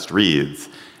Gabfest Reads.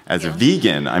 As a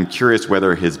vegan, I'm curious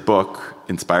whether his book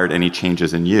inspired any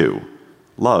changes in you.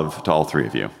 Love to all three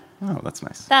of you. Oh, that's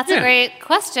nice. That's a great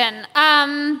question.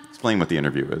 Explain what the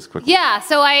interview is quickly. Yeah,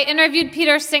 so I interviewed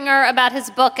Peter Singer about his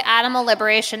book, Animal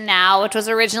Liberation Now, which was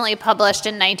originally published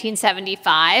in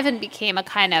 1975 and became a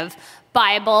kind of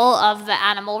Bible of the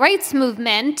animal rights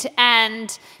movement.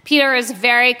 And Peter is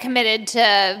very committed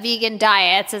to vegan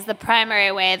diets as the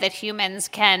primary way that humans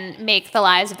can make the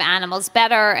lives of animals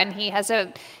better. And he has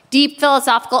a deep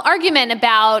philosophical argument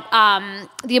about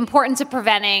the importance of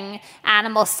preventing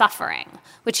animal suffering,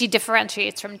 which he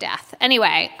differentiates from death.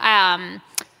 Anyway,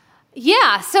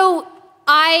 so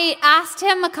I asked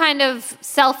him a kind of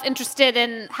self-interested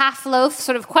and half-loaf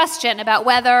sort of question about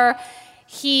whether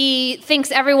he thinks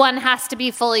everyone has to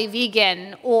be fully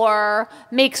vegan or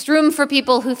makes room for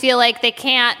people who feel like they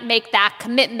can't make that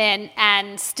commitment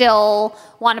and still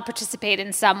want to participate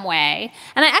in some way.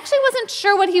 And I actually wasn't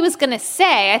sure what he was going to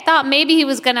say. I thought maybe he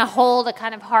was going to hold a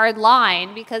kind of hard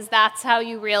line because that's how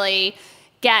you really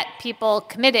get people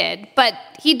committed. But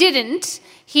he didn't.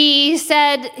 He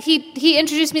said, he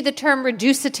introduced me the term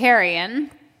reducitarian,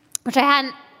 which I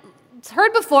hadn't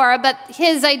heard before, but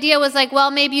his idea was like,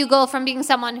 well, maybe you go from being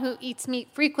someone who eats meat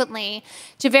frequently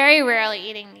to very rarely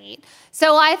eating meat.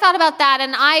 So I thought about that,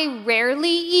 and I rarely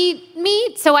eat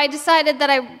meat, so I decided that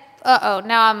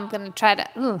now I'm going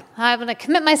to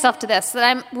commit myself to this, that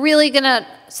I'm really going to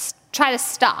try to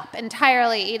stop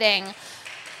entirely eating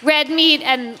red meat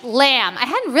and lamb. I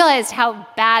hadn't realized how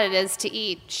bad it is to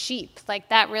eat sheep. Like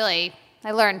that really,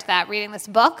 I learned that reading this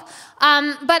book.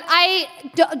 But I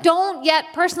don't yet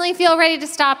personally feel ready to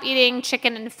stop eating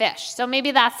chicken and fish. So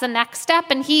maybe that's the next step.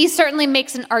 And he certainly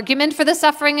makes an argument for the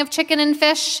suffering of chicken and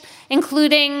fish,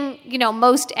 including,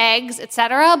 most eggs,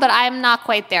 etc. But I'm not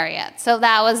quite there yet. So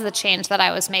that was the change that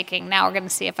I was making. Now we're going to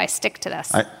see if I stick to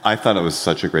this. I thought it was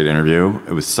such a great interview.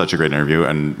 It was such a great interview.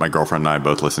 And my girlfriend and I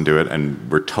both listened to it.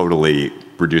 And we're totally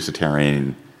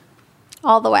reducitarian.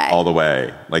 All the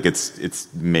way. Like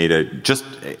it's made it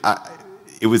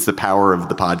was the power of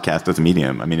the podcast as a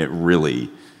medium. I mean, it really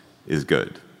is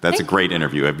good. That's a great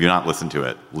interview. If you've not listened to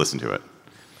it, listen to it.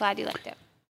 Glad you liked it.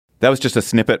 That was just a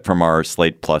snippet from our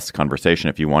Slate Plus conversation.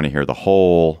 If you want to hear the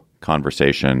whole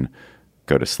conversation,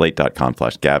 go to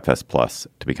slate.com/GabfestPlus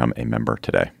to become a member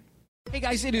today. Hey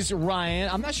guys, it is Ryan.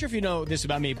 I'm not sure if you know this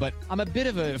about me, but I'm a bit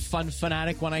of a fun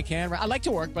fanatic when I can. I like to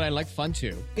work, but I like fun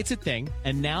too. It's a thing.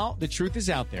 And now the truth is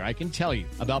out there. I can tell you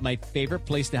about my favorite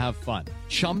place to have fun.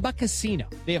 Chumba Casino.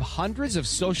 They have hundreds of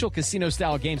social casino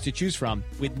style games to choose from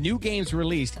with new games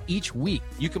released each week.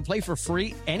 You can play for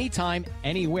free anytime,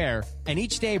 anywhere. And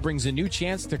each day brings a new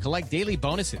chance to collect daily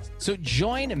bonuses. So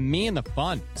join me in the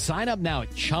fun. Sign up now at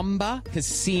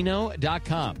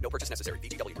ChumbaCasino.com. No purchase necessary.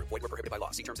 VGW Group. Void where prohibited by law.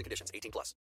 See terms and conditions.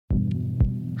 18+.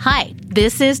 Hi,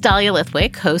 this is Dahlia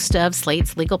Lithwick, host of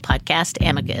Slate's legal podcast,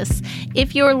 Amicus.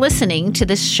 If you're listening to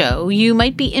this show, you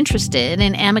might be interested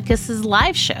in Amicus's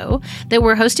live show that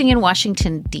we're hosting in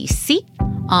Washington, D.C.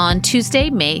 on Tuesday,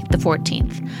 May the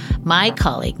 14th. My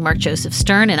colleague, Mark Joseph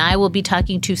Stern, and I will be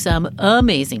talking to some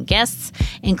amazing guests,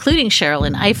 including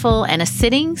Sherilyn Ifill and a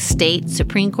sitting state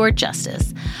Supreme Court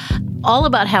justice, all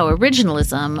about how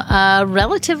originalism, a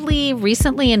relatively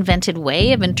recently invented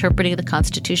way of interpreting the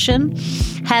Constitution,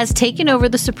 has taken over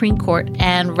the Supreme Court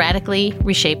and radically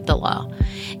reshaped the law.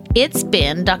 It's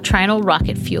been doctrinal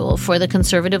rocket fuel for the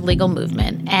conservative legal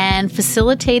movement and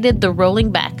facilitated the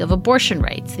rolling back of abortion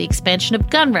rights, the expansion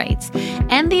of gun rights,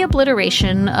 and the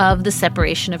obliteration of the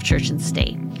separation of church and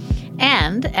state.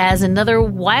 And as another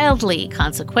wildly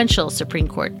consequential Supreme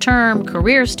Court term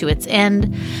careers to its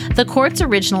end, the court's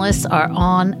originalists are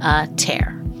on a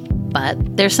tear.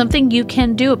 But there's something you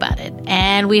can do about it,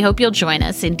 and we hope you'll join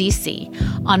us in D.C.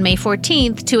 on May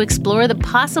 14th to explore the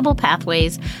possible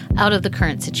pathways out of the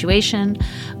current situation.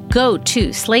 Go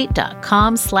to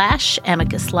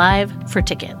slate.com/amicuslive for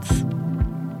tickets.